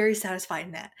 feel very satisfied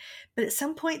in that. But at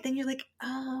some point, then you're like,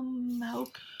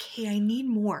 okay, I need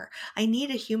more. I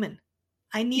need a human.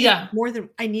 I need more than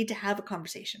I need to have a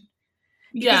conversation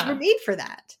because we're made for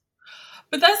that.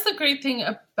 But that's the great thing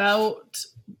about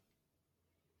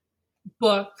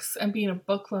books and being a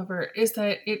book lover is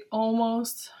that it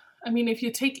almost, I mean, if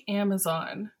you take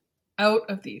Amazon out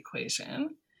of the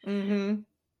equation,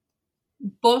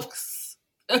 books,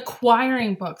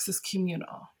 acquiring books is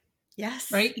communal.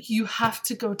 Yes. Right? You have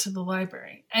to go to the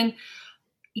library and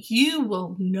you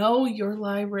will know your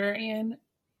librarian.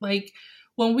 Like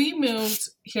when we moved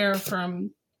here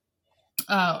from,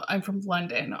 I'm from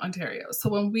London, Ontario. So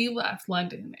when we left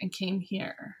London and came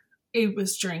here, it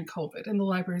was during COVID and the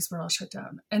libraries were all shut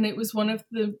down. And it was one of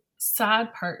the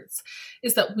sad parts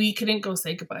is that we couldn't go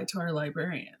say goodbye to our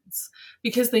librarians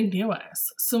because they knew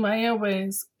us. Sumaya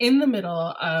was in the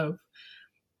middle of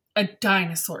a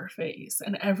dinosaur phase.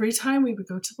 And every time we would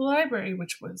go to the library,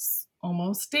 which was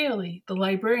almost daily, the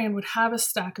librarian would have a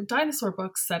stack of dinosaur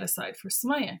books set aside for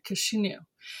Sumaya because she knew.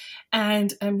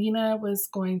 And Amina was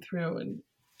going through, and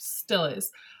still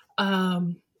is, a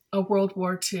World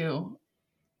War II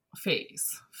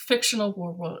phase. Fictional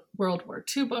World War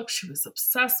II books. She was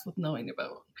obsessed with knowing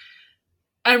about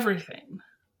everything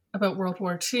about World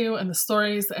War II and the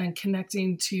stories and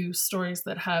connecting to stories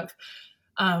that have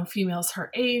females her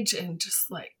age and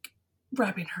just like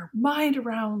wrapping her mind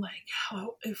around like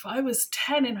how if I was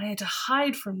 10 and I had to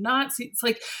hide from Nazis,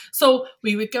 like, so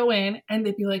we would go in and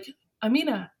they'd be like,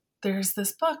 Amina, there's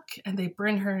this book, and they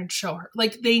bring her and show her.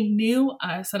 Like they knew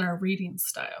us and our reading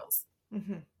styles.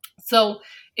 So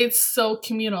it's so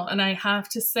communal. And I have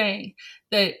to say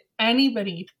that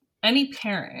anybody, any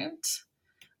parent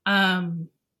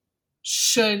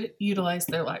should utilize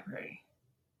their library.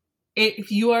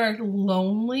 If you are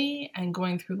lonely and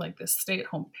going through like this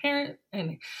stay-at-home parent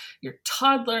and your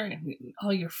toddler and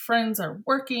all your friends are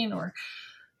working or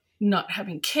not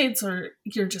having kids or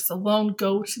you're just alone,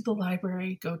 go to the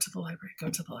library,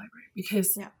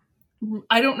 because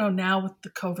I don't know now with the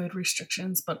COVID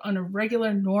restrictions, but on a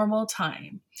regular normal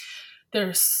time,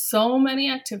 there's so many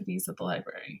activities at the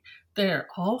library. They're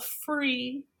all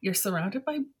free. You're surrounded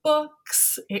by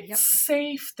books. It's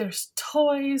safe. There's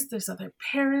toys. There's other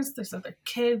parents. There's other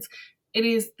kids. It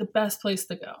is the best place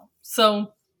to go.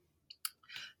 So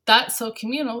that's so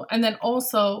communal. And then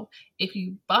also, if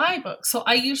you buy books, so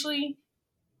I usually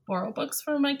borrow books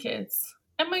for my kids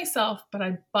and myself, but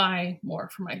I buy more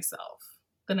for myself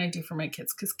than I do for my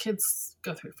kids because kids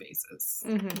go through phases.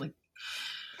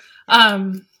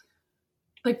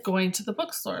 Like going to the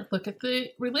bookstore, look at the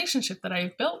relationship that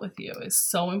I've built with you is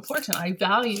so important. I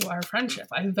value our friendship.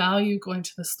 I value going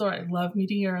to the store. I love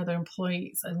meeting your other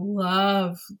employees. I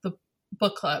love the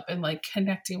book club and like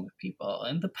connecting with people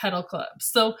and the pedal club.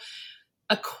 So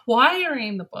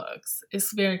acquiring the books is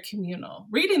very communal.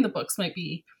 Reading the books might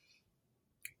be,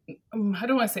 I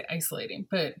don't want to say isolating,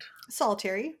 but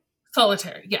solitary,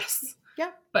 yes. Yeah.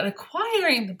 But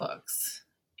acquiring the books,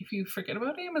 if you forget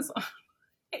about Amazon,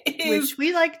 which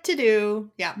we like to do.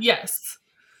 Yeah. Yes.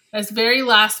 As very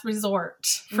last resort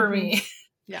for me.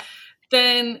 Yeah.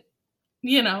 Then,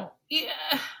 you know, it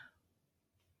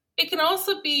can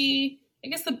also be, I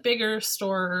guess the bigger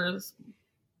stores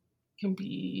can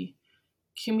be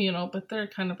communal, but they're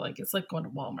kind of like, it's like going to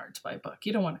Walmart to buy a book.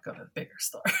 You don't want to go to the bigger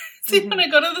store. So you want to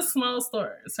go to the small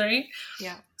stores, right?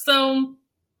 Yeah. So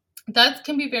that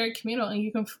can be very communal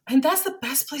and that's the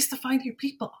best place to find your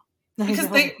people. Because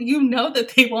you know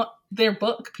that they want their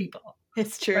book people.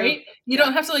 It's true. Right? You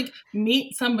don't have to like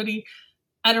meet somebody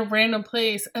at a random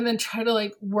place and then try to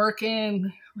like work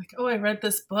in like, oh, I read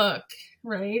this book,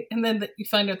 right? And then you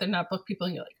find out they're not book people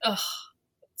and you're like, oh,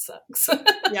 that sucks.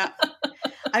 Yeah.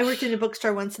 I worked in a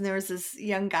bookstore once and there was this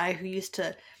young guy who used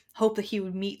to hope that he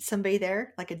would meet somebody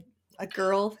there, like a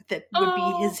girl that would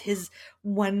be his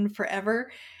one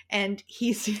forever. And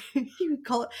he would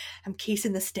call it, I'm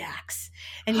casing the stacks.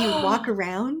 And he would walk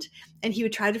around and he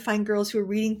would try to find girls who were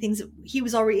reading things that he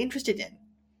was already interested in.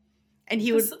 And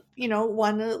he would,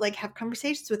 want to like have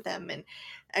conversations with them. And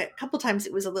a couple times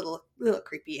it was a little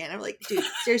creepy. And I'm like, dude,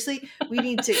 seriously, we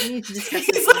need to discuss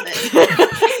this a little bit.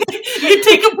 You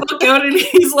take a book out and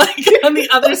he's like on the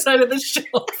other side of the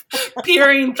shelf,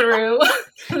 peering through.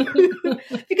 Because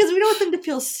we don't want them to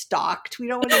feel stalked. We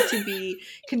don't want it to be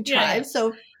contrived. Yeah.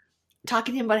 So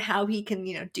talking to him about how he can,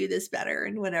 do this better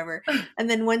and whatever. And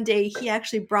then one day he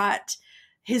actually brought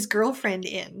his girlfriend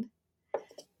in,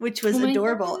 which was Oh my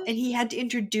adorable. God. And he had to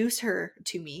introduce her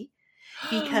to me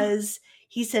because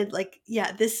he said, like,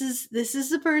 yeah, this is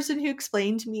the person who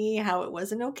explained to me how it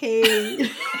wasn't okay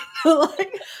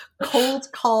like cold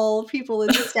call people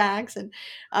in stacks. And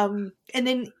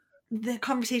then the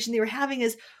conversation they were having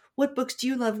is, what books do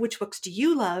you love? Which books do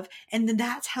you love? And then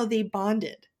that's how they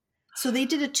bonded. So they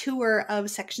did a tour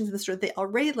of sections of the store they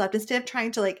already loved, instead of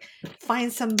trying to like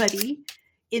find somebody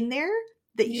in there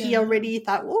that he already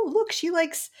thought, oh, look, she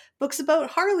likes books about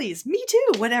Harleys. Me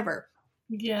too, whatever.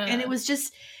 Yeah. And it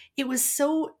was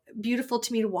so beautiful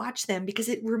to me to watch them, because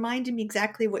it reminded me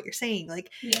exactly what you're saying. Like,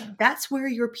 that's where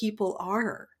your people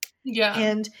are. Yeah.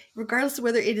 And regardless of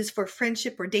whether it is for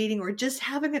friendship or dating or just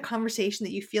having a conversation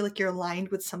that you feel like you're aligned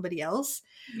with somebody else.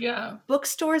 Yeah.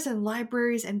 Bookstores and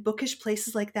libraries and bookish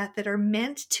places like that are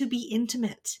meant to be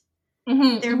intimate.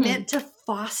 They're meant to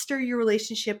foster your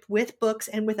relationship with books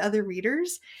and with other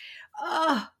readers.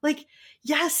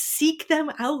 Yes, seek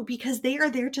them out, because they are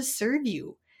there to serve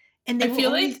you. And they will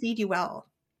only feed you well.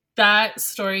 That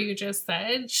story you just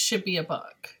said should be a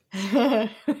book. I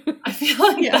feel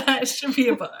like that should be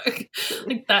a book.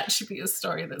 Like, that should be a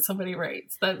story that somebody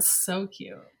writes. That's so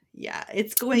cute. Yeah,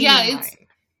 it's going in mine.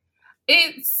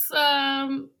 It's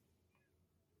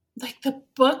like the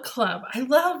book club. I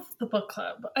love the book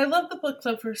club. I love the book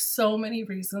club for so many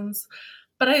reasons.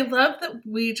 But I love that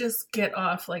we just get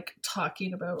off like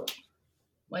talking about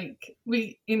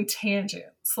in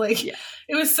tangents. It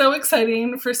was so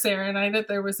exciting for Sarah and I that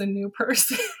there was a new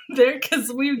person there,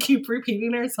 because we keep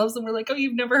repeating ourselves and we're like, oh,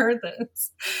 you've never heard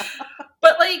this.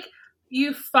 But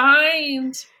you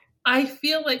find, I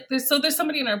feel like there's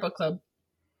somebody in our book club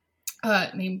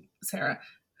named Sarah,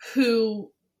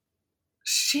 who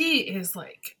she is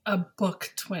like a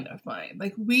book twin of mine.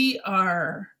 Like, we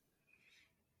are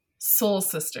soul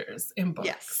sisters in books.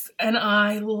 Yes. And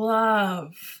I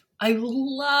love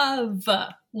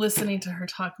listening to her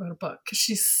talk about a book, because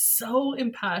she's so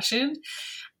impassioned.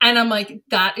 And I'm like,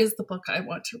 that is the book I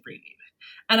want to read.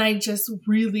 And I just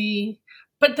really,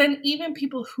 but then even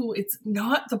people who it's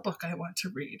not the book I want to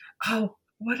read. Oh,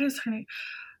 what is her name?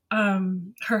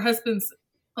 Her husband's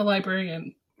a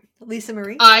librarian. Lisa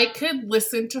Marie? I could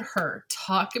listen to her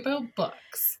talk about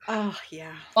books. Oh,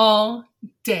 yeah. All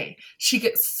day. She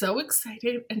gets so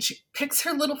excited and she picks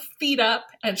her little feet up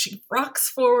and she rocks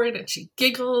forward and she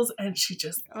giggles and she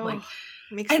just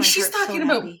and she's talking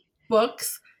about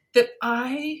books that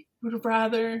I would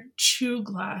rather chew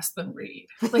glass than read.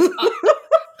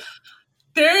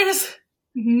 There is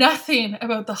nothing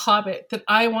about The Hobbit that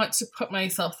I want to put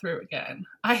myself through again.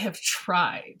 I have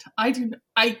tried.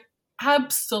 I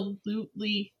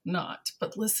absolutely not.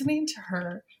 But listening to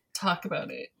her talk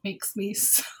about it makes me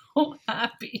so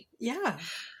happy. Yeah.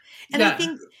 And I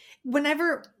think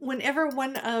whenever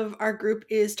one of our group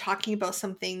is talking about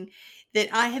something that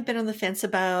I have been on the fence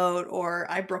about, or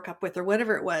I broke up with, or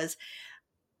whatever it was,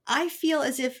 I feel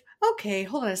as if, okay,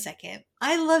 hold on a second.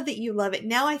 I love that you love it.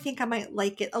 Now I think I might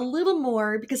like it a little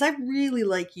more, because I really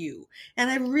like you and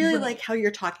I really like how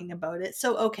you're talking about it.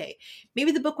 So, okay,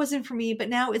 maybe the book wasn't for me, but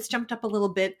now it's jumped up a little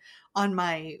bit on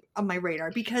my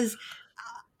radar, because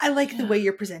I like the way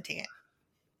you're presenting it.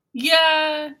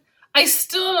 Yeah. I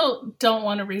still don't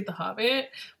want to read The Hobbit,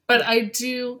 but I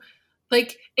do,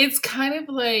 it's kind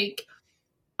of like,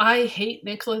 I hate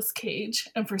Nicolas Cage,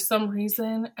 and for some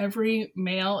reason, every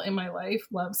male in my life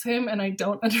loves him, and I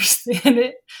don't understand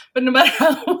it. But no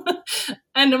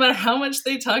matter how much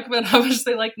they talk about how much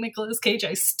they like Nicolas Cage,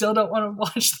 I still don't want to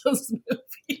watch those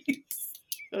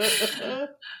movies.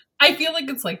 I feel like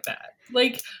it's like that.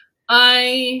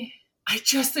 I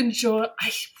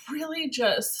really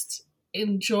just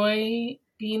enjoy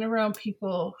being around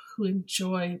people who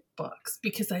enjoy books,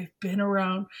 because I've been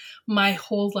around my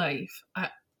whole life.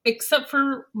 Except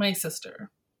for my sister.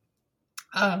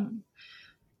 I'm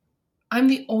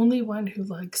the only one who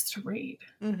likes to read.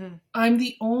 Mm-hmm. I'm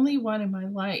the only one in my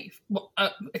life, well,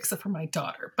 except for my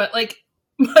daughter, but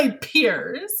my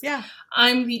peers,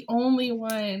 I'm the only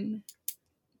one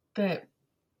that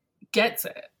gets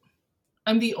it.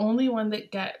 I'm the only one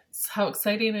that gets how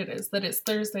exciting it is that it's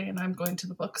Thursday and I'm going to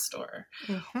the bookstore,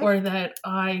 or that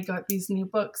I got these new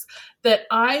books that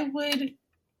I would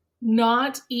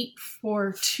not eat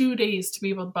for 2 days to be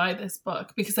able to buy this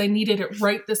book, because I needed it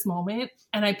right this moment,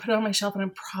 and I put it on my shelf, and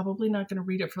I'm probably not going to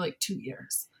read it for 2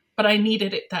 years, but I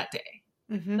needed it that day.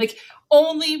 Mm-hmm.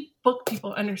 Only book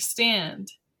people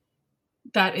understand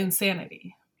that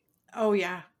insanity. Oh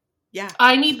yeah. Yeah.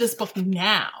 I need this book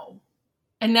now.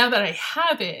 And now that I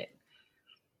have it,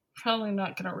 probably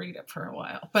not going to read it for a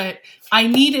while, but I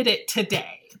needed it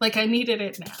today. Like, I needed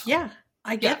it now. Yeah,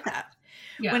 I get that.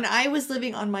 Yeah. When I was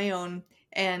living on my own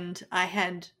and I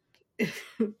had,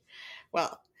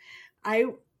 well, I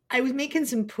was making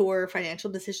some poor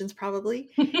financial decisions probably.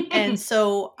 And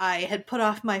so I had put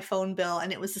off my phone bill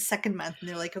and it was the second month and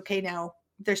they're like, okay, now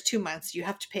there's 2 months. You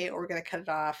have to pay it or we're going to cut it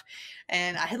off.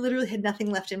 And I had literally had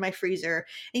nothing left in my freezer.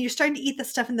 And you're starting to eat the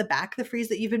stuff in the back of the freezer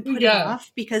that you've been putting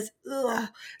off because, ugh.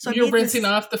 So you're rinsing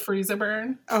off the freezer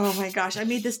burn. Oh my gosh. I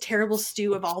made this terrible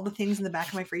stew of all the things in the back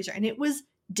of my freezer and it was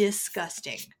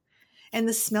disgusting. And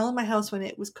the smell in my house when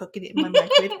it was cooking in my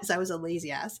microwave, because I was a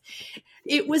lazy ass,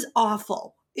 it was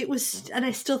awful. It was, and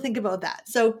I still think about that.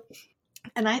 So,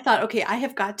 and I thought, okay, I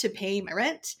have got to pay my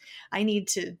rent. I need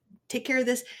to take care of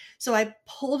this. So I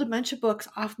pulled a bunch of books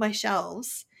off my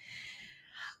shelves.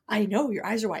 I know, your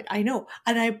eyes are wide. I know.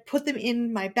 And I put them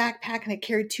in my backpack and I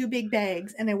carried 2 big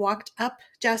bags and I walked up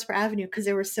Jasper Avenue because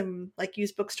there were some like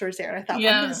used bookstores there. And I thought, I'm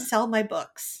going to sell my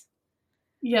books.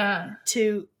 Yeah.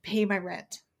 To pay my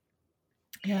rent.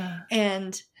 Yeah.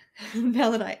 And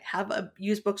now that I have a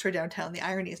used bookstore downtown, the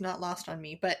irony is not lost on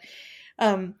me. But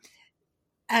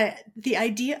the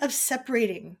idea of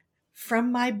separating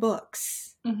from my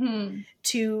books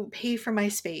to pay for my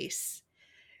space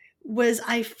was,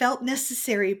 I felt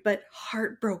necessary but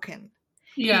heartbroken.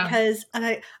 Yeah. Because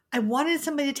I wanted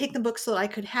somebody to take the books so that I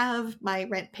could have my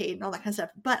rent paid and all that kind of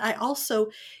stuff. But I also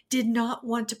did not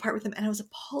want to part with them. And I was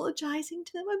apologizing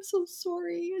to them. I'm so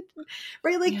sorry.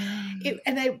 Right?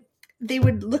 Like, they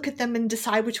would look at them and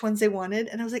decide which ones they wanted.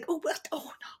 And I was like, oh, what? Oh,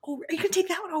 no. Oh, are you going to take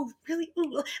that one? Oh, really?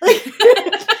 Ooh. Like,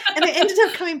 and I ended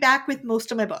up coming back with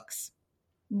most of my books.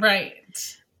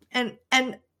 Right. And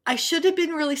I should have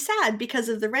been really sad because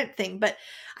of the rent thing, but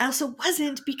I also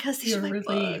wasn't because these are my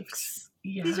books.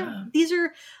 Yeah. These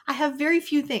are, I have very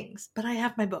few things, but I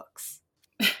have my books.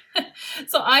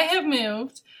 So I have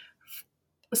moved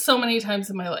so many times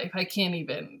in my life. I can't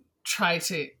even try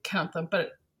to count them,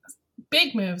 but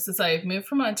big moves is I've moved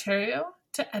from Ontario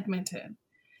to Edmonton.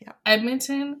 Yeah.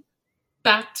 Edmonton,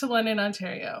 back to London,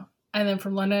 Ontario. And then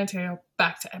from London, Ontario,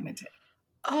 back to Edmonton.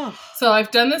 Oh. So I've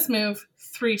done this move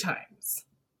 3 times.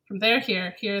 From there,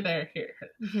 here, there, here.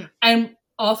 Mm-hmm. And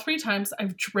all 3 times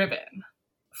I've driven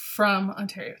from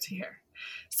Ontario to here.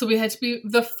 So we had to be,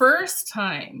 the first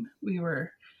time we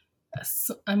were,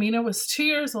 Amina was 2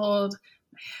 years old.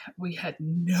 We had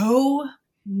no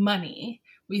money.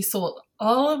 We sold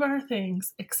all of our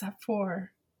things except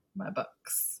for my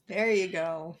books. There you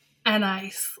go. And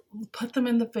I put them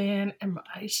in the van and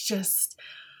my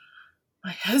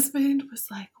husband was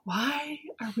like, why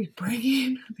are we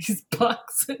bringing these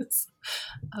boxes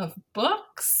of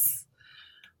books?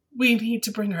 We need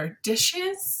to bring our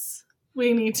dishes.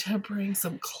 We need to bring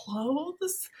some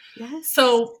clothes. Yes.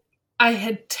 So I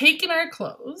had taken our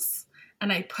clothes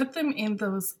and I put them in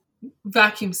those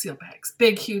vacuum seal bags,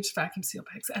 big, huge vacuum seal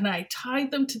bags. And I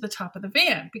tied them to the top of the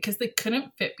van because they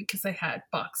couldn't fit because I had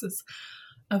boxes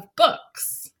of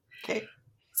books. Okay.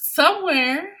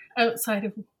 Somewhere outside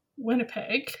of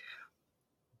Winnipeg,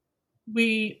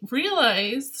 we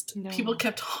realized people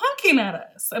kept honking at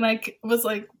us. And I was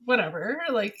like, whatever.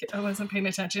 Like, I wasn't paying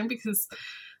attention because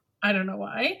I don't know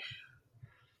why.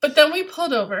 But then we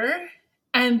pulled over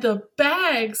and the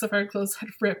bags of our clothes had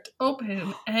ripped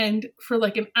open. And for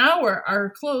like an hour, our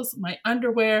clothes, my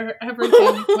underwear,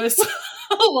 everything was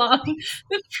along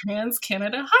the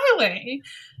Trans-Canada Highway.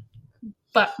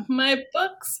 But my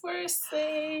books were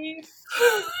safe.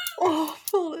 Oh,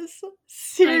 Melissa.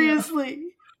 Seriously.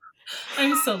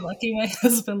 I'm so lucky my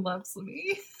husband loves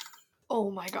me.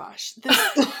 Oh my gosh.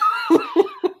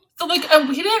 So like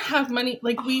we didn't have money.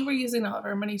 Like we were using all of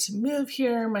our money to move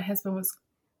here. My husband was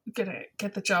going to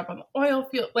get the job on the oil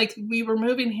field. Like we were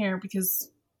moving here because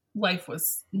life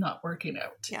was not working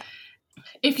out. Yeah.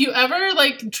 If you ever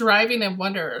like driving and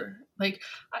wonder, like,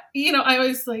 you know, I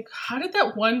was like, how did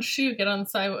that one shoe get on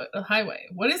the highway?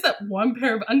 What is that one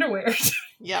pair of underwear?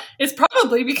 Yeah. It's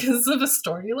probably because of a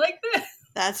story like this.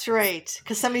 That's right.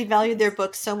 Because somebody valued their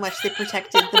books so much they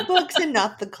protected the books and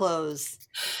not the clothes.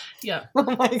 Yeah.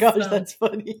 Oh my gosh, that's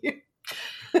funny.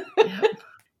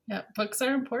 Yeah. Books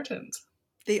are important.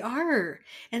 They are.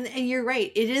 And you're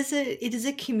right. It is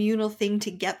a communal thing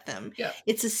to get them. Yeah.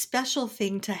 It's a special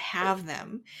thing to have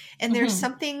them. And there's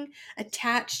something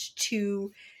attached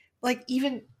to, like,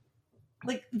 even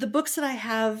like the books that I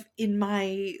have in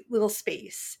my little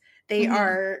space,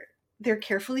 they're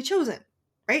carefully chosen,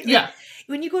 right? Like, yeah.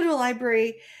 When you go to a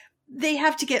library, they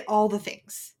have to get all the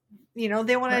things. You know,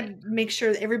 they want to make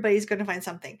sure that everybody's going to find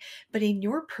something. But in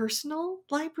your personal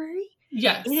library,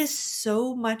 Yes. It is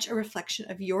so much a reflection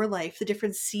of your life, the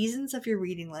different seasons of your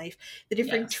reading life, the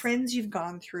different Yes. trends you've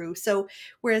gone through. So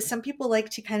whereas some people like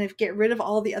to kind of get rid of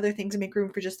all the other things and make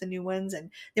room for just the new ones,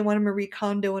 and they want a Marie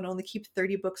Kondo and only keep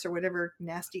 30 books or whatever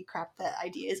nasty crap that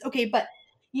idea is. Okay, but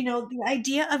the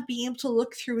idea of being able to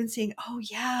look through and saying, oh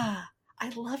yeah, I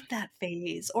loved that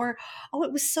phase, or oh,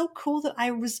 it was so cool that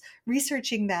I was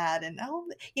researching that, and oh,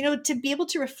 to be able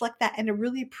to reflect that and to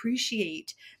really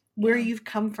appreciate where Yeah. you've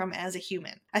come from as a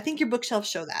human. I think your bookshelves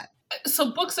show that.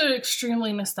 So books are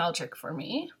extremely nostalgic for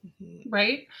me, Mm-hmm.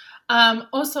 right?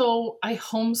 Also, I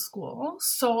homeschool,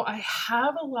 so I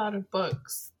have a lot of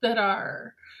books that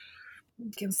are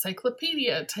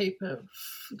encyclopedia type of,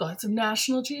 lots of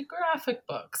National Geographic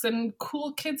books and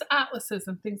cool kids atlases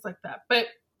and things like that. But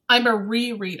I'm a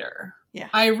rereader. Yeah.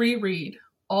 I reread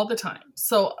all the time.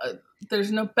 So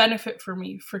there's no benefit for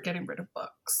me for getting rid of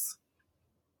books.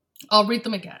 I'll read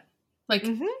them again. Like,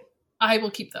 I will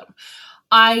keep them.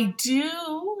 I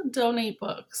do donate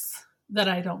books that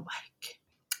I don't like.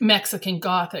 Mexican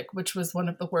Gothic, which was one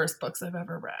of the worst books I've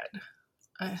ever read.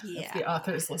 If the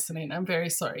author is listening, I'm very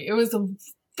sorry. It was a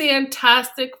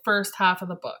fantastic first half of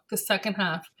the book. The second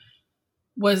half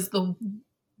was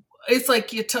it's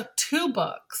like you took two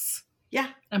books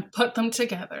and put them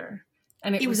together.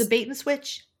 And it was a bait and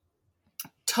switch.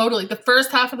 Totally. The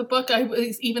first half of the book, I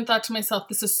even thought to myself,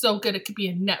 this is so good, it could be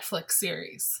a Netflix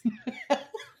series.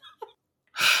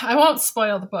 I won't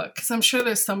spoil the book because I'm sure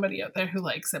there's somebody out there who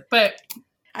likes it. But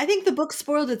I think the book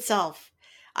spoiled itself.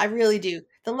 I really do.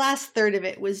 The last third of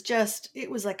it was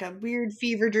like a weird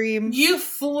fever dream. You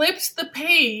flipped the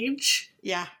page.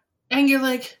 Yeah. And you're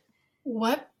like,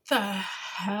 what the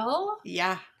hell?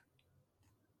 Yeah.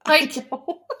 Like,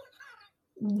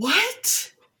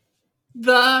 what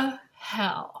the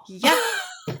hell? Yeah.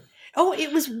 Oh,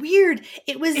 it was weird.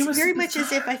 It was very much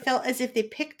as if I felt as if they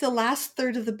picked the last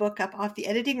third of the book up off the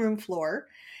editing room floor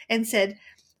and said,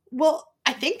 well,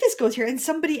 I think this goes here. And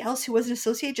somebody else who wasn't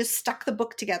associated just stuck the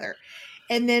book together.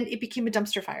 And then it became a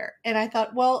dumpster fire. And I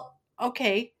thought, well,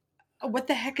 okay, what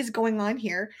the heck is going on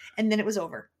here? And then it was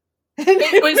over.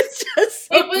 It was just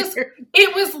so weird.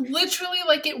 It was literally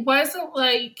like, it wasn't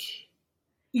like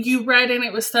you read and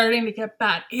it was starting to get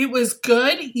bad. It was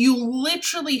good. You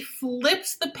literally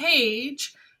flipped the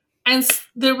page and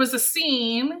there was a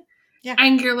scene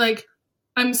and you're like,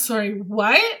 I'm sorry,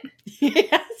 what?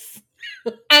 Yes.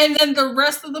 And then the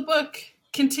rest of the book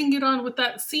continued on with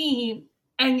that scene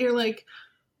and you're like,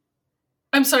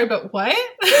 I'm sorry, but what?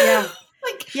 Yeah.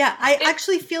 I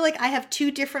actually feel like I have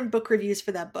two different book reviews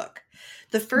for that book.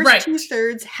 The first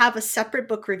 2/3 have a separate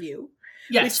book review.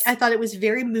 Yes. Which I thought it was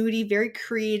very moody, very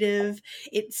creative.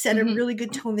 It set a really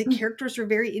good tone. The characters were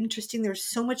very interesting. There was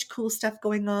so much cool stuff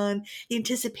going on. The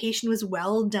anticipation was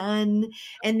well done.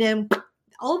 And then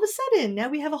all of a sudden, now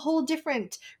we have a whole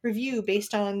different review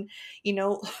based on,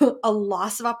 a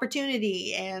loss of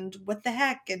opportunity and what the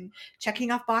heck, and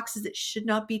checking off boxes that should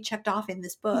not be checked off in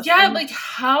this book. Yeah, like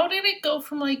how did it go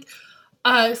from like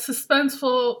a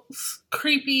suspenseful,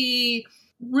 creepy,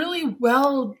 really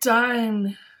well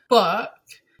done book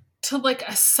to like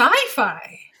a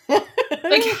sci-fi?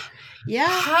 Like,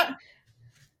 yeah.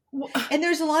 And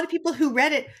there's a lot of people who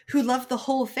read it who loved the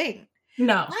whole thing.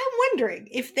 No. I'm wondering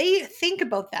if they think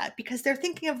about that because they're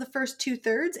thinking of the first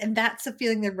 2/3 and that's the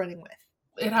feeling they're running with.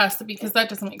 It has to be, because that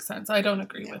doesn't make sense. I don't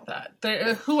agree with that.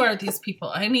 Who are these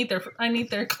people? I need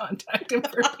their contact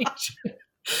information.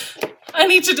 I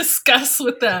need to discuss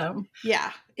with them.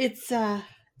 Yeah, it's a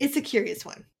curious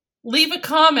one. Leave a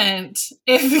comment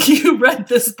if you read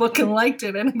this book and liked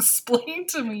it and explain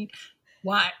to me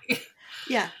why.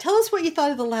 Yeah, tell us what you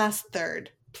thought of the last third,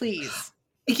 please.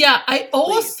 Yeah, I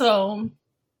also,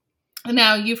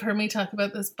 now you've heard me talk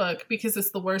about this book because it's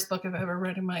the worst book I've ever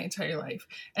read in my entire life.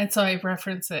 And so I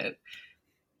reference it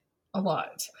a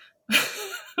lot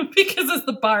because it's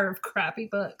the bar of crappy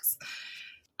books.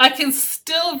 I can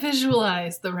still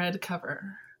visualize the red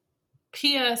cover.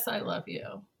 P.S. I love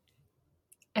you.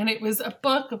 And it was a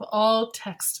book of all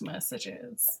text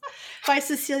messages. By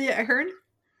Cecilia Ahern.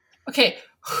 Okay,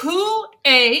 who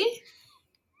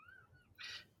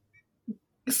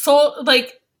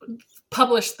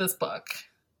published this book?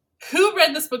 Who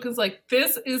read this book and was like,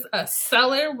 this is a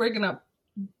seller. We're going to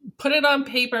put it on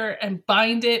paper and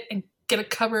bind it and get a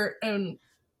cover and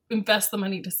invest the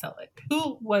money to sell it.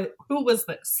 Who was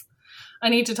this? I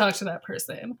need to talk to that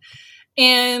person.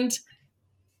 And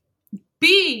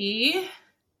B,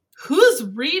 who's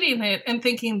reading it and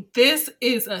thinking this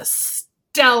is a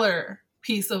stellar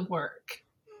piece of work?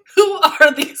 Who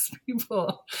are these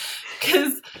people?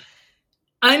 Because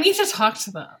I need to talk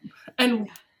to them and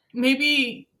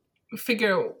maybe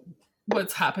figure out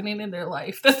what's happening in their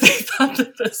life that they thought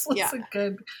that this was Yeah. a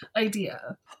good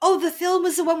idea. Oh, the film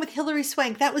was the one with Hilary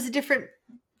Swank. That was a different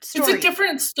story. It's a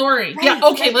different story. Right, Yeah.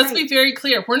 Okay. right, Let's right. be very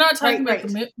clear. We're not talking Right,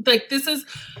 about right. like this is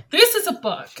a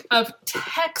book of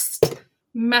text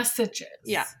messages.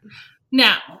 Yeah.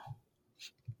 Now,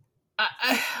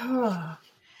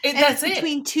 And that's it's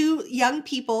between two young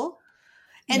people.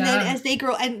 And then as they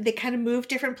grow, and they kind of move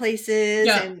different places.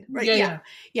 Yeah. And right, Yeah.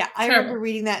 I Terrible. remember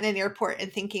reading that in an airport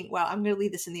and thinking, wow, I'm going to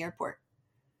leave this in the airport.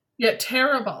 Yeah,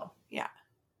 terrible. Yeah.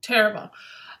 Terrible.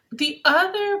 The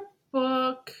other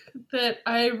book that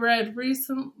I read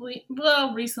recently-ish,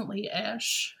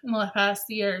 in the past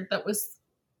year, that was,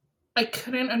 I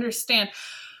couldn't understand.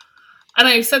 And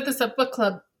I said this at book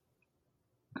club.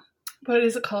 What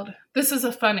is it called? This is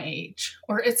a Fun Age,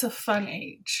 or It's a Fun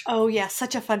Age. Oh, yeah.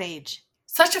 Such a fun age.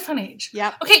 Such a fun age.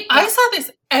 Yep. Okay, Yep. I saw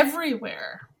this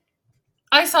everywhere.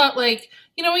 I saw it like,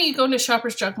 you know when you go into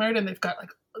Shoppers Drug Mart and they've got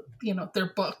like, you know, their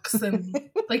books and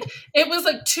like, it was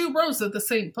like 2 rows of the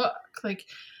same book. Like,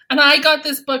 and I got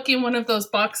this book in one of those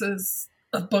boxes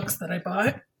of books that I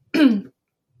bought. And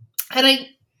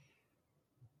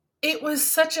it was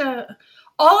such a,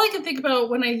 all I could think about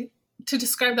to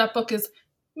describe that book is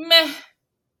meh.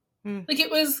 Like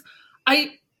it was,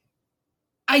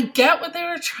 I get what they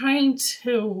were trying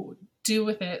to do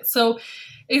with it. So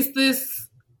is this,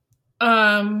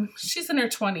 she's in her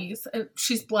 20s,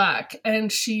 she's Black,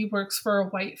 and she works for a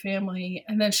white family,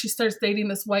 and then she starts dating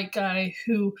this white guy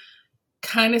who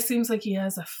kind of seems like he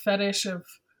has a fetish of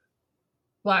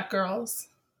Black girls.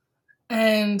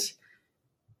 And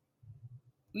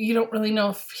you don't really know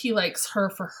if he likes her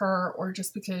for her or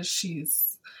just because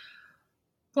she's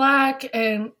Black.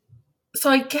 And so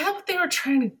I get what they were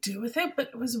trying to do with it, but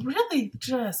it was really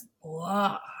just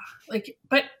blah. Like,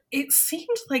 but it seemed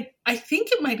like, I think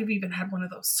it might have even had one of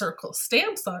those circle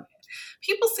stamps on it.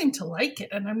 People seem to like it,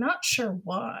 and I'm not sure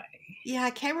why. Yeah, I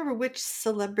can't remember which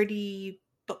celebrity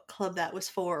book club that was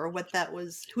for or what that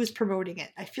was, who was promoting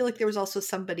it. I feel like there was also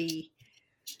somebody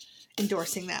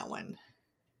endorsing that one.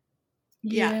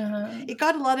 Yeah. It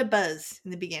got a lot of buzz in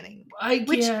the beginning,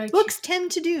 which books tend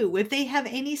to do. If they have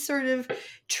any sort of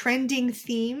trending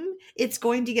theme, it's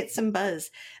going to get some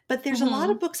buzz. But there's a lot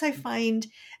of books I find,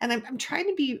 and I'm trying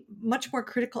to be much more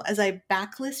critical as I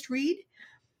backlist read,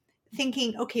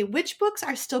 thinking, okay, which books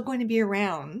are still going to be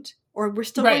around or we're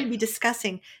still going to be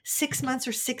discussing 6 months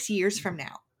or 6 years from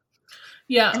now?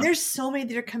 Yeah. And there's so many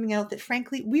that are coming out that,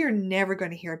 frankly, we are never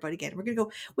going to hear about again. We're going to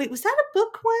go, wait, was that a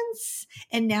book once?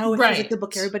 And now it feels like the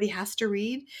book everybody has to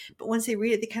read. But once they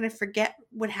read it, they kind of forget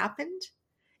what happened.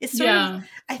 It's sort of,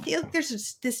 I feel like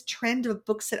there's this trend of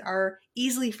books that are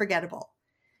easily forgettable.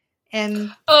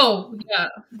 And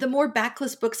the more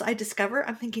backlist books I discover,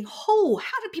 I'm thinking, how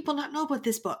do people not know about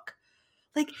this book?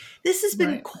 Like, this has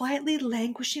been quietly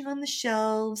languishing on the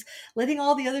shelves, letting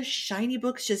all the other shiny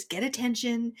books just get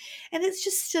attention. And it's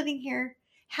just sitting here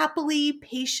happily,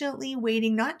 patiently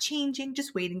waiting, not changing,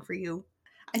 just waiting for you.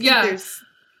 I think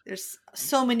there's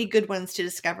so many good ones to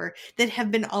discover that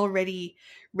have been already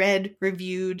read,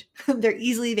 reviewed. They're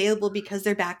easily available because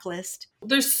they're backlist.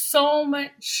 There's so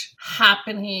much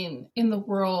happening in the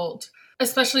world,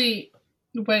 especially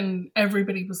when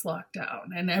everybody was locked down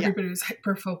and everybody was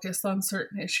hyper focused on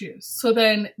certain issues. So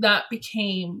then that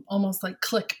became almost like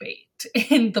clickbait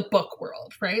in the book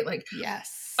world, right? Like, the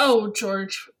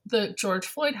George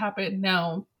Floyd happened.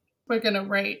 Now we're going to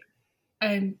write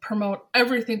and promote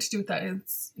everything to do with that.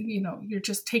 It's, you know, you're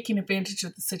just taking advantage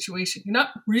of the situation. You're not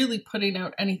really putting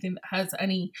out anything that has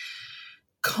any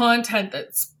content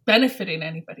that's benefiting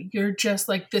anybody. You're just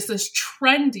like, this is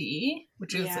trendy,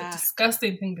 which is a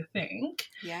disgusting thing to think.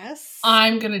 Yes.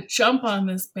 I'm going to jump on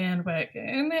this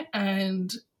bandwagon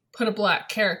and put a Black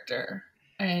character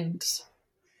and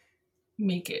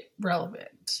make it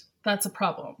relevant. That's a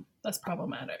problem. That's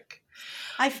problematic.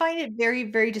 I find it very,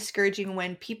 very discouraging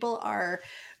when people are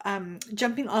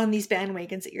jumping on these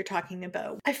bandwagons that you're talking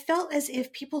about. I felt as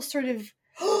if people sort of,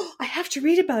 I have to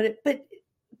read about it, but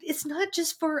it's not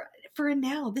just for a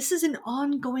now. This is an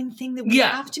ongoing thing that we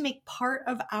have to make part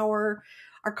of our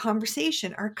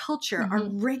conversation, our culture, our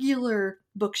regular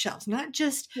bookshelves, not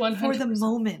just 100%. For the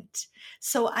moment.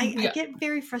 So I get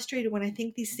very frustrated when I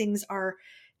think these things are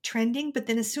trending, but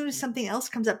then as soon as something else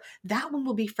comes up, that one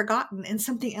will be forgotten and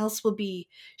something else will be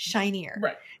shinier.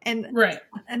 Right.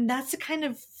 And that's the kind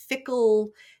of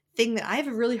fickle thing that I have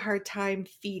a really hard time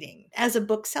feeding. As a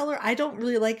bookseller, I don't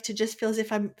really like to just feel as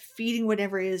if I'm feeding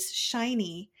whatever is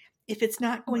shiny if it's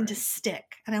not going to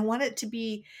stick. And I want it to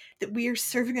be that we are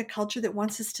serving a culture that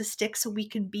wants us to stick so we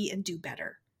can be and do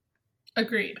better.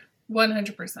 Agreed.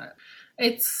 100%.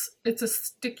 It's a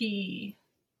sticky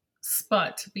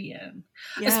spot to be in.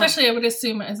 Yeah. Especially, I would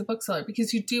assume, as a bookseller,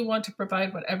 because you do want to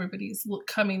provide what everybody's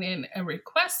coming in and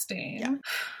requesting. Yeah.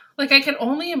 Like, I can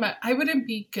only imagine, I wouldn't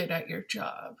be good at your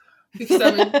job because I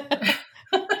would,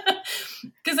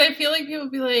 because I feel like people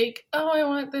would be like, oh, I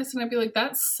want this. And I'd be like,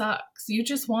 that sucks. You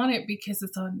just want it because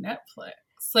it's on Netflix.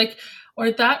 Like,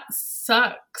 or that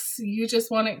sucks. You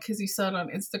just want it because you saw it on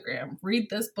Instagram. Read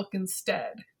this book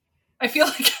instead. I feel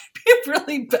like I'd be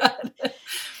really bad.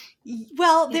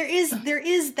 Well, there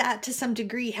is that to some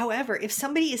degree. However, if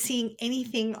somebody is seeing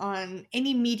anything on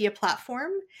any media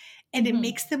platform and it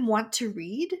makes them want to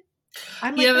read,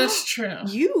 I'm like, yeah, that's true.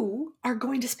 You are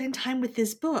going to spend time with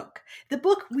this book. The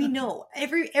book, we know,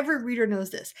 every reader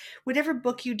knows this. Whatever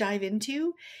book you dive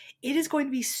into, it is going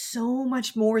to be so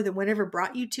much more than whatever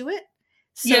brought you to it.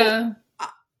 So Yeah.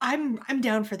 I'm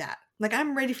down for that. Like,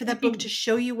 I'm ready for that book to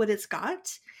show you what it's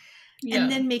got. Yeah.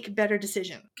 And then make a better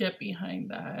decision. Get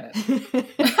behind that.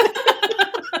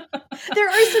 There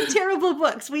are some terrible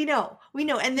books. We know.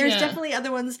 And there's definitely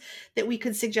other ones that we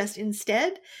could suggest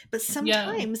instead. But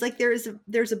sometimes, like, there's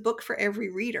a book for every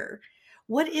reader.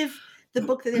 What if the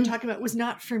book that they're talking about was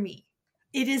not for me?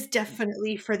 It is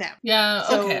definitely for them. Yeah,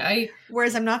 so, okay.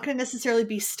 Whereas I'm not going to necessarily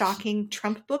be stalking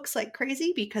Trump books like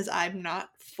crazy because I'm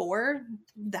not for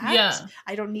that. Yeah.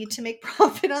 I don't need to make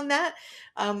profit on that.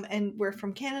 And we're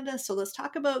from Canada, so let's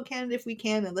talk about Canada if we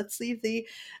can, and let's leave the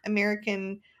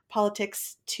American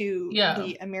politics to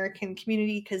the American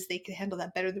community because they can handle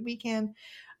that better than we can.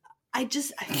 I feel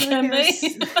like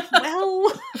there's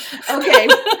well, okay,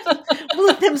 we'll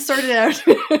let them sort it out.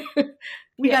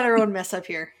 We got our own mess up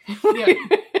here. Yeah.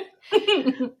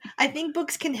 I think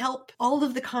books can help all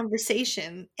of the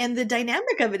conversation, and the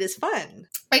dynamic of it is fun.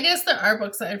 I guess there are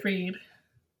books that I read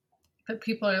that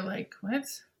people are like, what?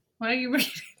 Why are you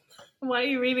reading? Why are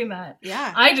you reading that?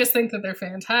 Yeah. I just think that they're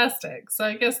fantastic. So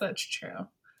I guess that's true.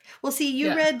 Well, see,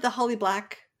 you read the Holly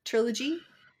Black trilogy,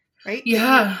 right?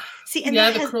 Yeah. See, and I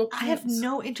have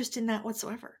no interest in that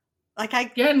whatsoever.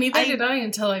 Like neither did I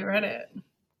until I read it.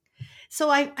 So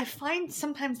I find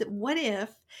sometimes that what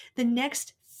if the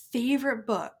next favorite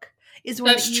book is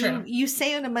one that you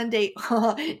say on a Monday,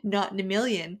 not in a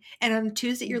million, and on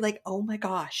Tuesday you're like, oh my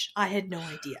gosh, I had no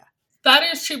idea. That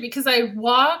is true, because I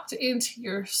walked into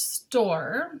your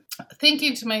store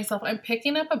thinking to myself, I'm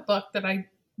picking up a book that I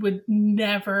would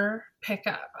never pick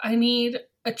up. I need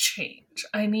a change.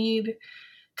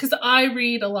 Because I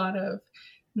read a lot of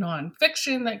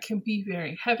nonfiction that can be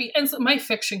very heavy. And so my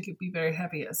fiction can be very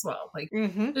heavy as well. Like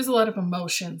there's a lot of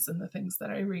emotions in the things that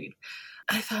I read.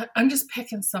 I thought, I'm just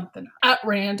picking something at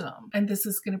random. And this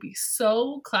is going to be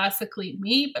so classically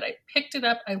me. But I picked it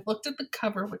up. I looked at the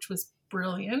cover, which was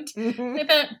brilliant. I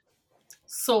thought,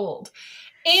 sold.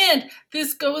 And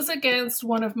this goes against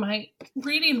one of my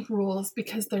reading rules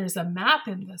because there's a map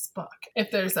in this book.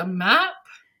 If there's a map,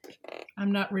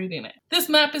 I'm not reading it. This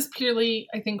map is purely,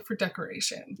 I think, for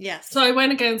decoration. Yes. So I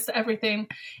went against everything.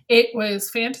 It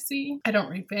was fantasy. I don't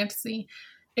read fantasy.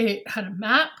 It had a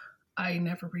map. I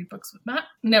never read books with map.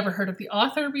 Never heard of the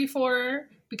author before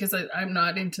because I'm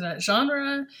not into that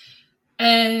genre.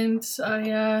 And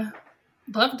I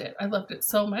loved it. I loved it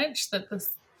so much that the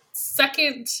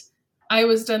second I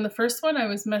was done the first one, I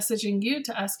was messaging you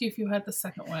to ask you if you had the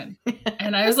second one.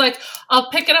 And I was like, I'll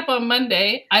pick it up on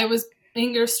Monday. I was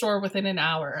in your store within an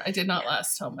hour. I did not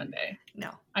last till Monday.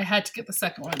 No. I had to get the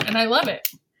second one. And I love it.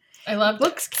 I love it.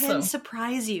 Books can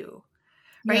surprise you.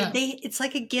 Right? Yeah. It's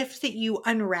like a gift that you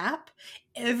unwrap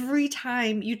every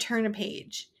time you turn a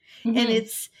page. Mm-hmm. And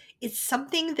it's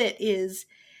something that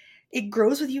it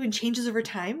grows with you and changes over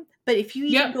time. But if you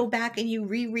even go back and you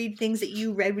reread things that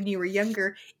you read when you were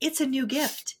younger, it's a new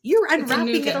gift. You're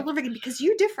unwrapping it all over again because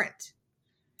you're different.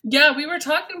 Yeah, we were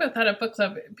talking about that at book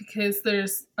club because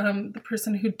there's the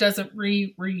person who doesn't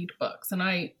reread books, and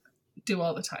I do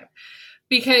all the time.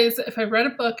 Because if I read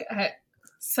a book at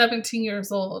 17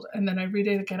 years old and then I read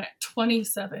it again at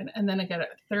 27 and then again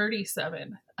at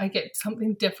 37, I get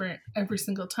something different every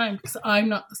single time because I'm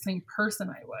not the same person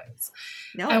I was.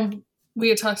 No. And we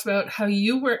had talked about how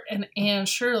you were an Anne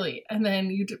Shirley, and then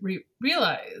you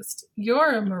realized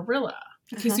you're a Marilla.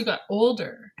 Because you got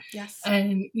older. Yes.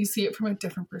 And you see it from a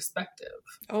different perspective.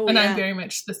 Oh, and I'm very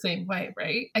much the same way,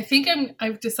 right? I think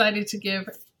I've decided to give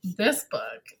this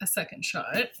book a second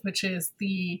shot, which is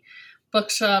the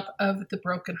Bookshop of the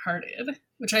Brokenhearted,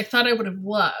 which I thought I would have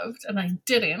loved, and I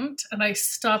didn't, and I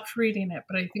stopped reading it,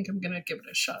 but I think I'm going to give it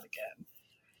a shot again.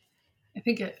 I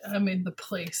think I'm in the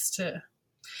place to...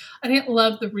 I didn't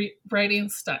love the writing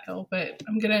style, but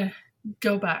I'm going to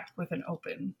go back with an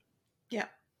open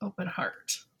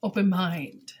heart, open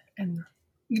mind. And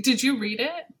did you read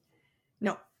it?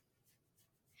 No.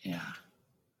 Yeah.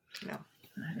 No.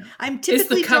 I know. I'm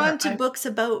typically drawn to books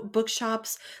about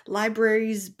bookshops,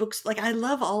 libraries, books. Like, I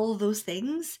love all of those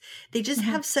things. They just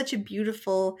have such a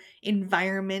beautiful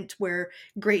environment where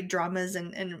great dramas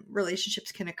and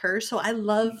relationships can occur. So I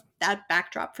love that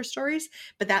backdrop for stories,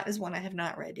 but that is one I have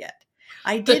not read yet.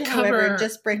 I did, however,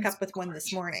 just break up with one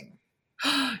this morning.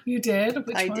 You did?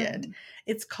 Which I one? did.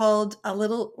 It's called The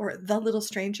Little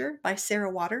Stranger by Sarah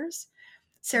Waters.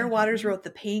 Sarah Waters wrote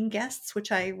The Paying Guests,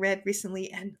 which I read recently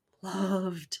and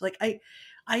loved. Like, I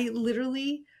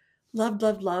literally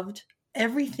loved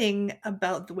everything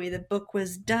about the way the book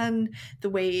was done,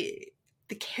 the way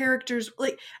the characters,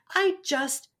 like, I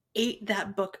just ate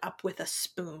that book up with a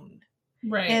spoon.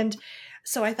 Right. And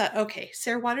so I thought, okay,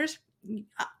 Sarah Waters,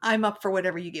 I'm up for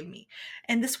whatever you give me.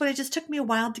 And this one, it just took me a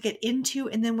while to get into.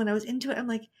 And then when I was into it, I'm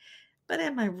like, but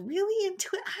am I really into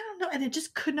it? I don't know. And it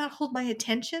just could not hold my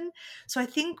attention. So I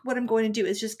think what I'm going to do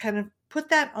is just kind of put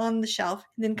that on the shelf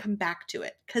and then come back to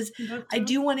it. Because I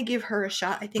do want to give her a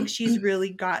shot. I think she's really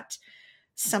got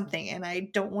something. And I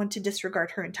don't want to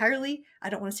disregard her entirely. I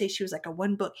don't want to say she was like a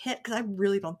one book hit, because I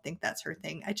really don't think that's her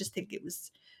thing. I just think it was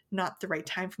not the right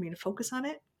time for me to focus on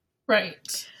it.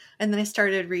 Right. And then I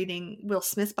started reading Will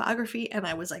Smith's biography, and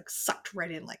I was like sucked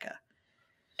right in like a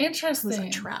interesting. It was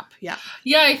a trap. Yeah.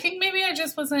 Yeah, I think maybe I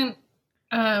just wasn't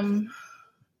in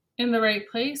the right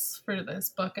place for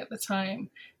this book at the time.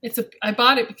 I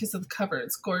bought it because of the cover.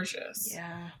 It's gorgeous.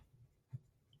 Yeah.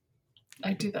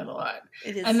 I do that a lot.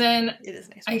 It is. And then it is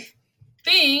nice. I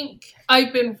think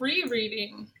I've been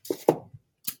rereading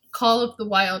Call of the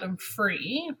Wild and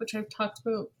Free, which I've talked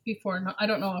about before. No, I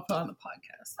don't know if on the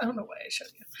podcast. I don't know why I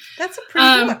showed you. That's a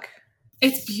pretty book.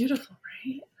 It's beautiful,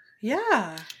 right?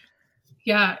 Yeah.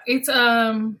 Yeah. It's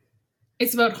about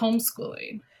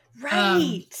homeschooling.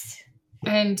 Right.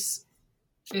 And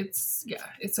it's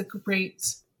a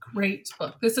great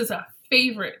book. This is a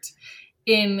favorite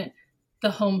in the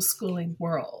homeschooling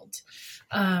world.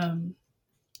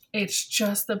 It's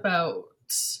just about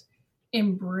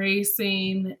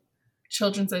embracing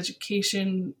children's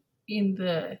education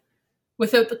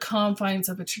without the confines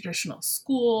of a traditional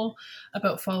school,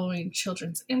 about following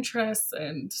children's interests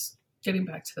and getting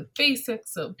back to the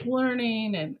basics of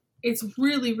learning. And it's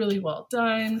really, really well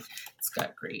done. It's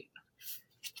got great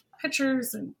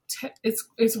pictures and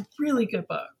it's a really good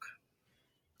book.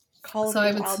 Call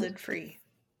of the Wild and Free.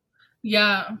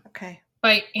 Yeah. Okay.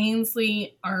 By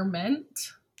Ainsley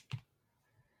Arment.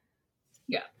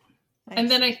 Yeah. Nice. And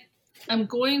then I'm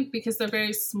going, because they're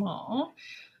very small,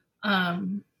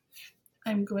 I'm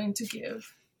going to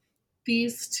give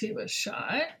these two a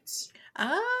shot.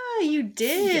 Ah, you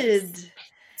did. Yes.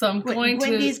 So I'm going to...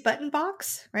 Gwendy's Button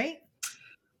Box, right?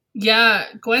 Yeah,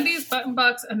 Gwendy's Button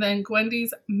Box and then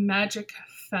Gwendy's Magic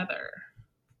Feather.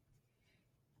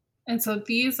 And so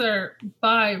these are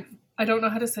by, I don't know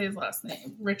how to say his last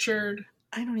name, Richard...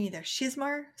 I don't either.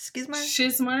 Skizmar? Skizmar.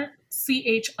 Chizmar.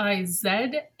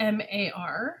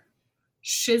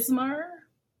 Skizmar.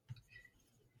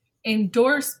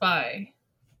 Endorsed by,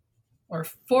 or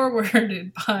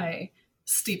forwarded by,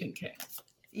 Stephen King.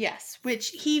 Yes,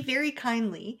 which he very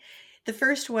kindly, the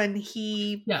first one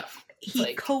he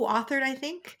co-authored, I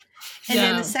think. And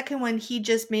then the second one, he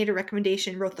just made a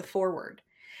recommendation, wrote the foreword.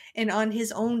 And on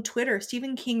his own Twitter,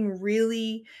 Stephen King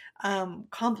really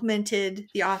complimented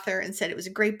the author and said it was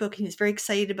a great book. He was very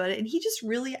excited about it. And he just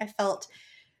really, I felt,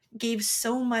 gave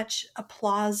so much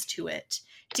applause to it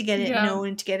to get it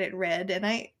known, to get it read. And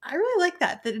I really like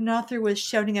that an author was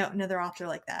shouting out another author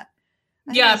like that.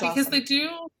 Yeah, because awesome. They do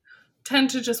tend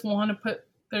to just want to put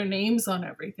their names on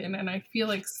everything. And I feel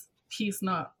like he's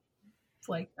not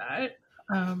like that.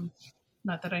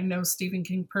 Not that I know Stephen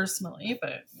King personally,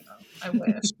 but I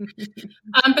wish.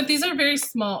 But these are very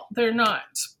small. They're not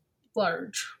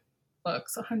large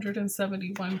books,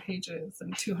 171 pages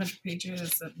and 200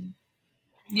 pages. And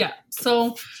yeah,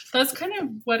 so that's kind of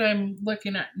what I'm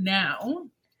looking at now.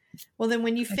 Well, then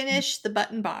when you finish the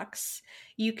Button Box,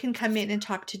 you can come in and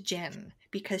talk to Jen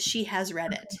because she has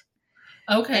read it.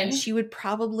 Okay. And she would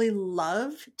probably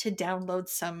love to download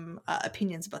some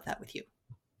opinions about that with you.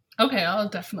 Okay, I will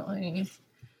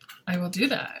do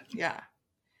that. Yeah.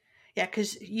 Yeah,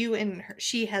 because you and her,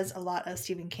 she has a lot of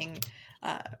Stephen King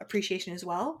appreciation as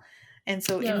well. And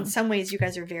so in some ways you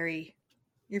guys are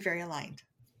you're very aligned.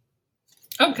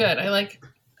 Oh, good. I like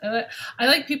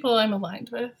people I'm aligned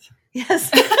with.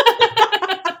 Yes.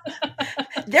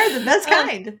 They're the best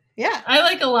kind. Yeah. I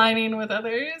like aligning with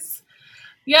others.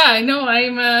 Yeah, I know.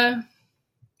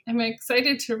 I'm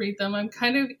excited to read them. I'm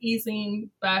kind of easing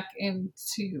back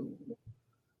into...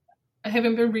 I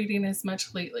haven't been reading as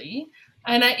much lately.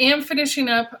 And I am finishing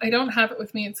up... I don't have it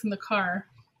with me. It's in the car.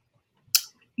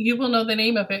 you will know the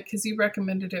name of it because you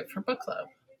recommended it for book club.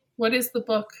 What is the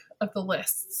book of the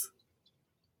lists?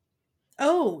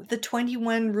 Oh, the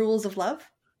 21 Rules of Love?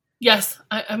 Yes,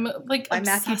 I'm like By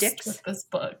Matthew obsessed Dix? with this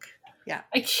book. Yeah.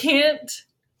 I can't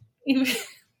even...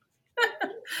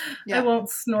 Yeah. I won't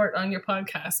snort on your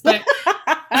podcast, but...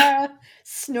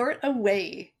 Snort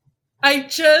away.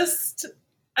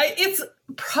 it's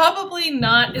probably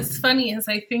not as funny as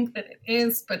I think that it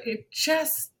is, but it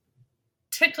just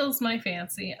tickles my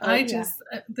fancy. Oh,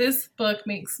 This book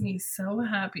makes me so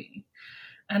happy,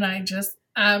 and I just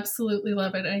absolutely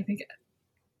love it. And I think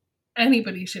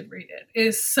anybody should read it. It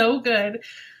is so good,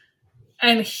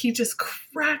 and he just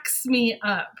cracks me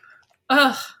up.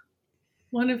 Ugh,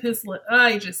 one of his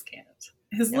I just can't.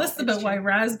 His list about why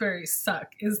raspberries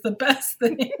suck is the best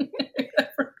thing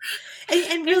ever.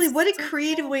 And really, what a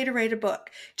creative way to write a book.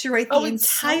 To write the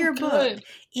entire book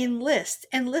in lists,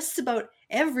 and lists about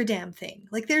every damn thing.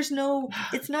 Like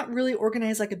it's not really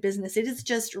organized like a business. It is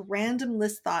just random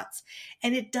list thoughts.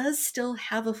 And it does still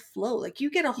have a flow. Like you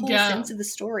get a whole sense of the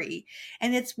story.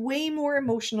 And it's way more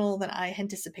emotional than I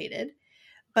anticipated.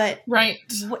 But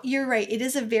you're right. It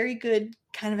is a very good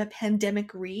kind of a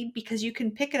pandemic read because you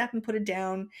can pick it up and put it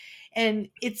down. And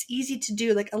it's easy to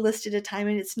do like a list at a time.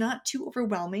 And it's not too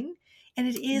overwhelming. And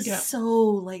it is so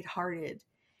lighthearted.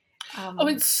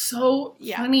 It's so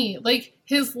funny. Like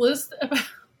his list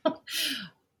about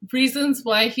reasons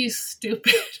why he's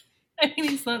stupid. I mean,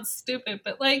 he's not stupid,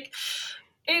 but like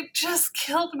it just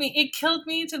killed me. It killed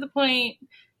me to the point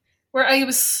where I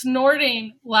was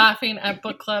snorting laughing at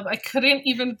book club. I couldn't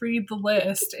even read the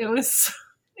list.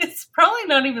 It's probably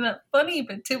not even that funny,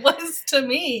 but it was to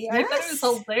me. Yes. I thought it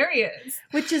was hilarious.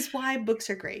 Which is why books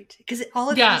are great. Because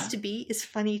all it has to be is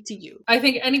funny to you. I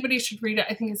think anybody should read it.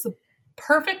 I think it's the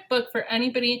perfect book for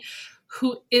anybody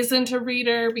who isn't a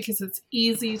reader because it's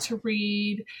easy to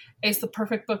read. It's the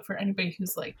perfect book for anybody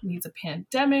who's like needs a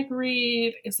pandemic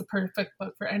read. It's the perfect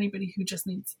book for anybody who just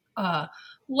needs a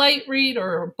light read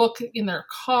or a book in their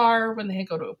car when they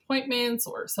go to appointments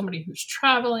or somebody who's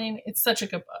traveling. It's such a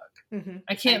good book. Mm-hmm.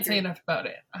 I can't say enough about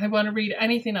it. I want to read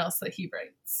anything else that he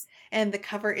writes. And the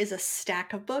cover is a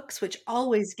stack of books, which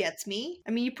always gets me.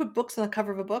 I mean, you put books on the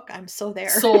cover of a book, I'm so there.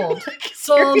 Sold. Like,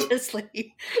 sold.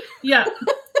 Seriously. Yeah.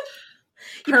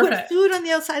 You put food on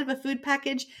the outside of a food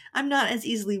package, I'm not as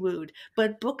easily wooed.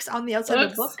 But books on the outside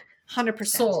of a book, 100%.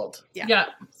 Sold. Yeah.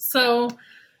 So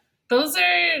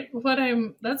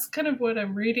that's kind of what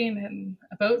I'm reading and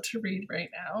about to read right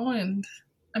now. And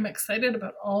I'm excited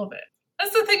about all of it.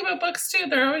 That's the thing about books too.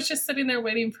 They're always just sitting there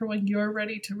waiting for when you're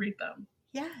ready to read them.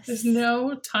 Yes. There's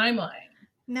no timeline.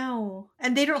 No.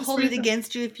 And they don't just hold it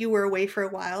against you if you were away for a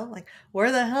while. Like,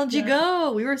 where the hell did you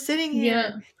go? We were sitting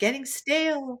here getting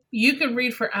stale. You could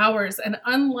read for hours. And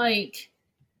unlike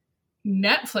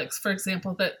Netflix, for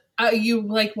example, that you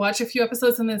like watch a few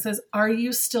episodes and then it says, are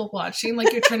you still watching?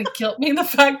 Like you're trying to guilt me in the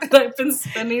fact that I've been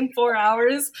spending 4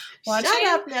 hours watching. Shut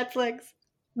up, Netflix.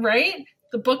 Right?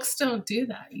 The books don't do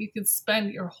that. You could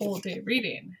stend your whole day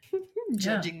reading.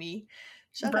 Judging me.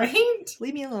 Shut up.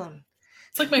 Leave me alone.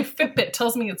 It's like my Fitbit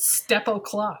tells me it's step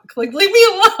o'clock. Like, leave me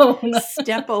alone.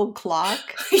 Step o'clock?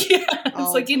 Yeah.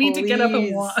 It's like you need to get up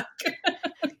and walk.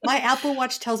 My Apple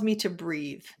Watch tells me to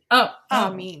breathe. Oh.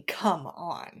 I mean, come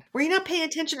on. Were you not paying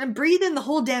attention? I'm breathing the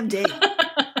whole damn day.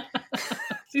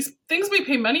 These things we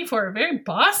pay money for are very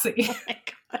bossy. Oh my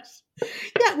gosh.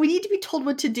 Yeah, we need to be told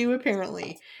what to do,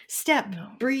 apparently.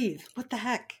 Breathe. What the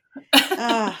heck?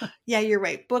 Yeah, you're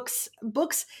right. Books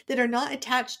that are not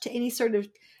attached to any sort of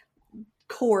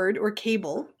cord or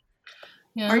cable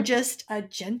are just a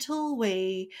gentle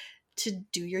way to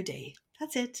do your day.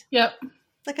 That's it. Yep.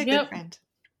 Like a good friend.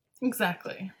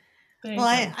 Exactly.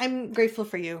 Well, I'm grateful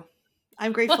for you.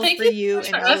 I'm grateful for you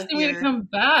and all asking me to come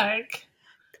back.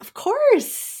 Of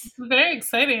course. It's very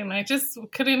exciting. I just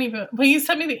couldn't even... When you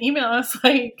sent me the email, I was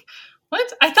like,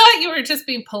 what? I thought you were just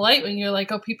being polite when you're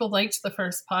like, oh, people liked the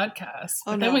first podcast.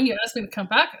 But then when you asked me to come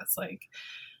back, it's like,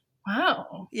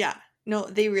 wow. Yeah. No,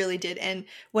 they really did. And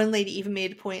one lady even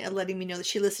made a point of letting me know that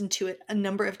she listened to it a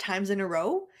number of times in a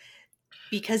row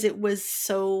because it was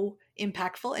so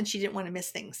impactful and she didn't want to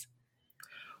miss things.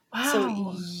 Wow.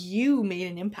 So you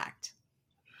made an impact.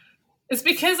 It's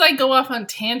because I go off on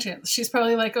tangents. She's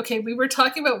probably like, okay, we were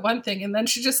talking about one thing and then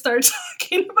she just started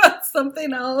talking about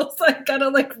something else. I gotta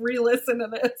like re-listen to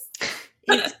this.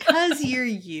 It's because you're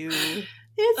you.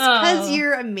 It's because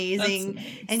you're amazing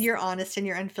and you're honest and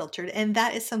you're unfiltered. And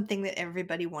that is something that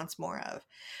everybody wants more of.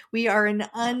 We are an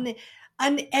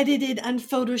unedited,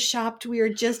 unphotoshopped. We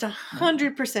are just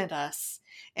 100% us.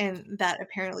 And that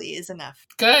apparently is enough.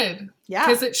 Good. Yeah.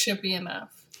 Because it should be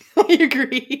enough. I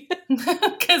agree.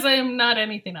 Because I am not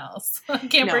anything else. I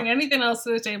can't No. bring anything else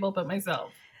to the table but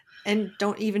myself. And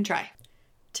don't even try.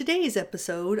 Today's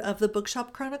episode of the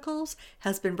Bookshop Chronicles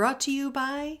has been brought to you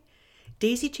by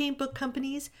Daisy Chain Book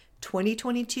Company's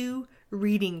 2022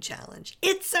 Reading Challenge.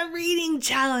 It's a reading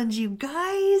challenge, you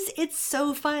guys. It's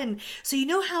so fun. So you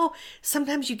know how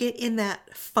sometimes you get in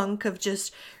that funk of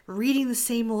just reading the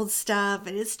same old stuff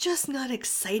and it's just not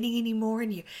exciting anymore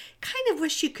and you kind of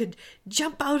wish you could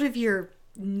jump out of your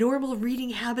normal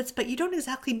reading habits, but you don't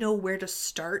exactly know where to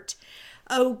start?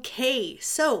 Okay,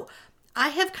 so I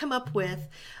have come up with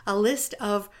a list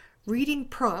of reading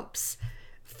prompts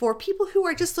for people who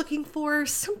are just looking for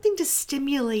something to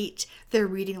stimulate their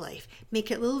reading life.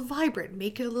 Make it a little vibrant,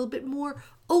 make it a little bit more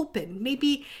open,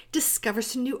 maybe discover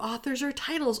some new authors or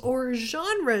titles or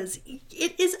genres.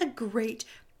 It is a great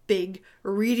big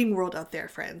reading world out there,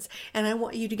 friends, and I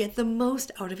want you to get the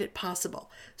most out of it possible.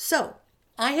 So,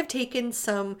 I have taken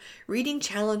some reading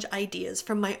challenge ideas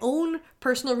from my own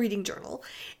personal reading journal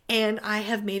and I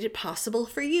have made it possible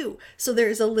for you. So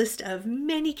there's a list of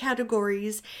many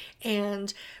categories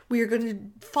and we are going to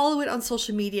follow it on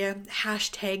social media,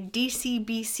 hashtag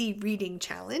DCBC Reading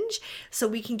Challenge, so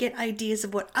we can get ideas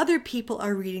of what other people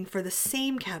are reading for the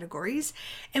same categories.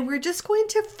 And we're just going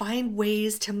to find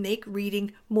ways to make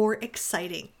reading more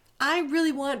exciting. I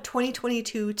really want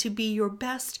 2022 to be your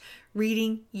best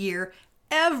reading year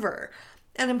ever.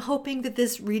 And I'm hoping that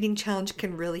this reading challenge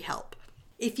can really help.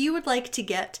 If you would like to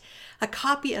get a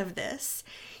copy of this,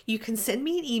 you can send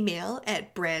me an email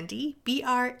at Brandi,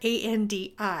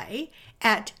 B-R-A-N-D-I,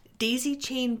 at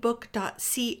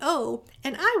daisychainbook.co,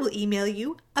 and I will email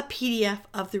you a PDF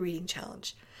of the reading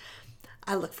challenge.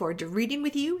 I look forward to reading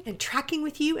with you and tracking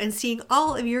with you and seeing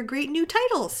all of your great new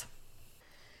titles.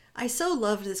 I so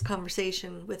loved this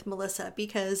conversation with Melissa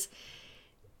because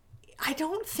I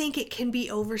don't think it can be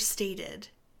overstated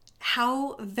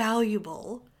how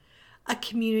valuable a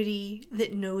community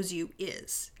that knows you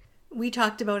is. We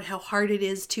talked about how hard it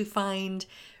is to find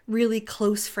really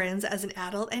close friends as an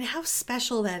adult and how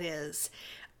special that is.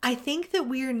 I think that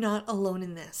we are not alone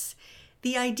in this.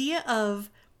 The idea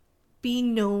of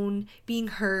being known, being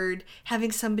heard,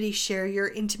 having somebody share your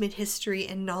intimate history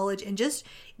and knowledge and just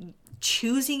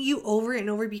choosing you over and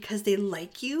over because they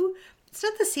like you, it's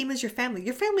not the same as your family.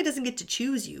 Your family doesn't get to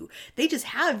choose you. They just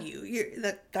have you.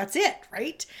 That's it,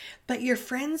 right? But your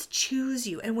friends choose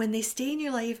you. And when they stay in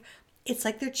your life, it's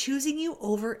like they're choosing you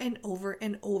over and over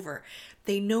and over.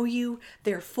 They know you.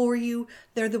 They're for you.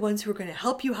 They're the ones who are going to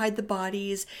help you hide the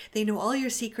bodies. They know all your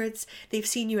secrets. They've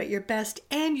seen you at your best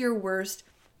and your worst.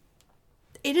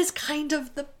 It is kind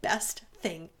of the best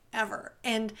thing ever.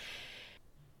 And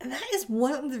that is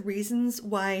one of the reasons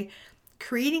why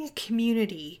creating a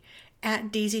community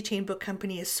at Daisy Chain Book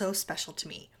Company is so special to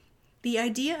me. The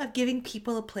idea of giving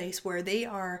people a place where they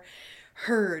are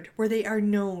heard, where they are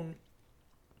known,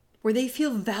 where they feel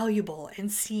valuable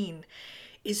and seen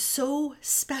is so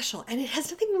special. And it has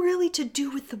nothing really to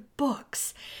do with the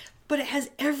books, but it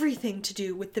has everything to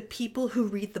do with the people who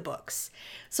read the books.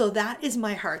 So that is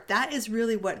my heart. That is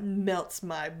really what melts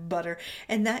my butter.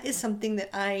 And that is something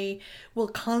that I will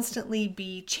constantly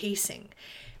be chasing.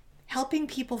 Helping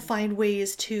people find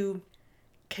ways to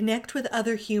connect with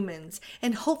other humans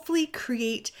and hopefully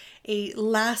create a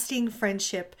lasting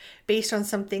friendship based on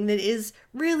something that is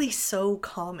really so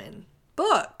common.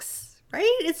 Books,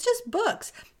 right? It's just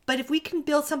books. But if we can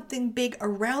build something big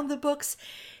around the books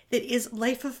that is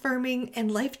life-affirming and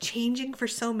life-changing for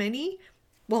so many,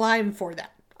 well, I'm for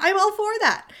that. I'm all for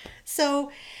that.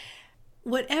 So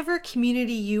whatever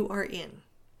community you are in,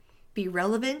 be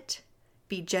relevant,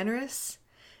 be generous,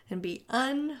 and be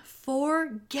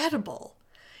unforgettable.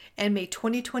 And may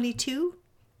 2022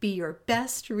 be your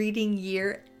best reading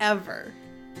year ever.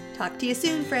 Talk to you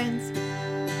soon, friends.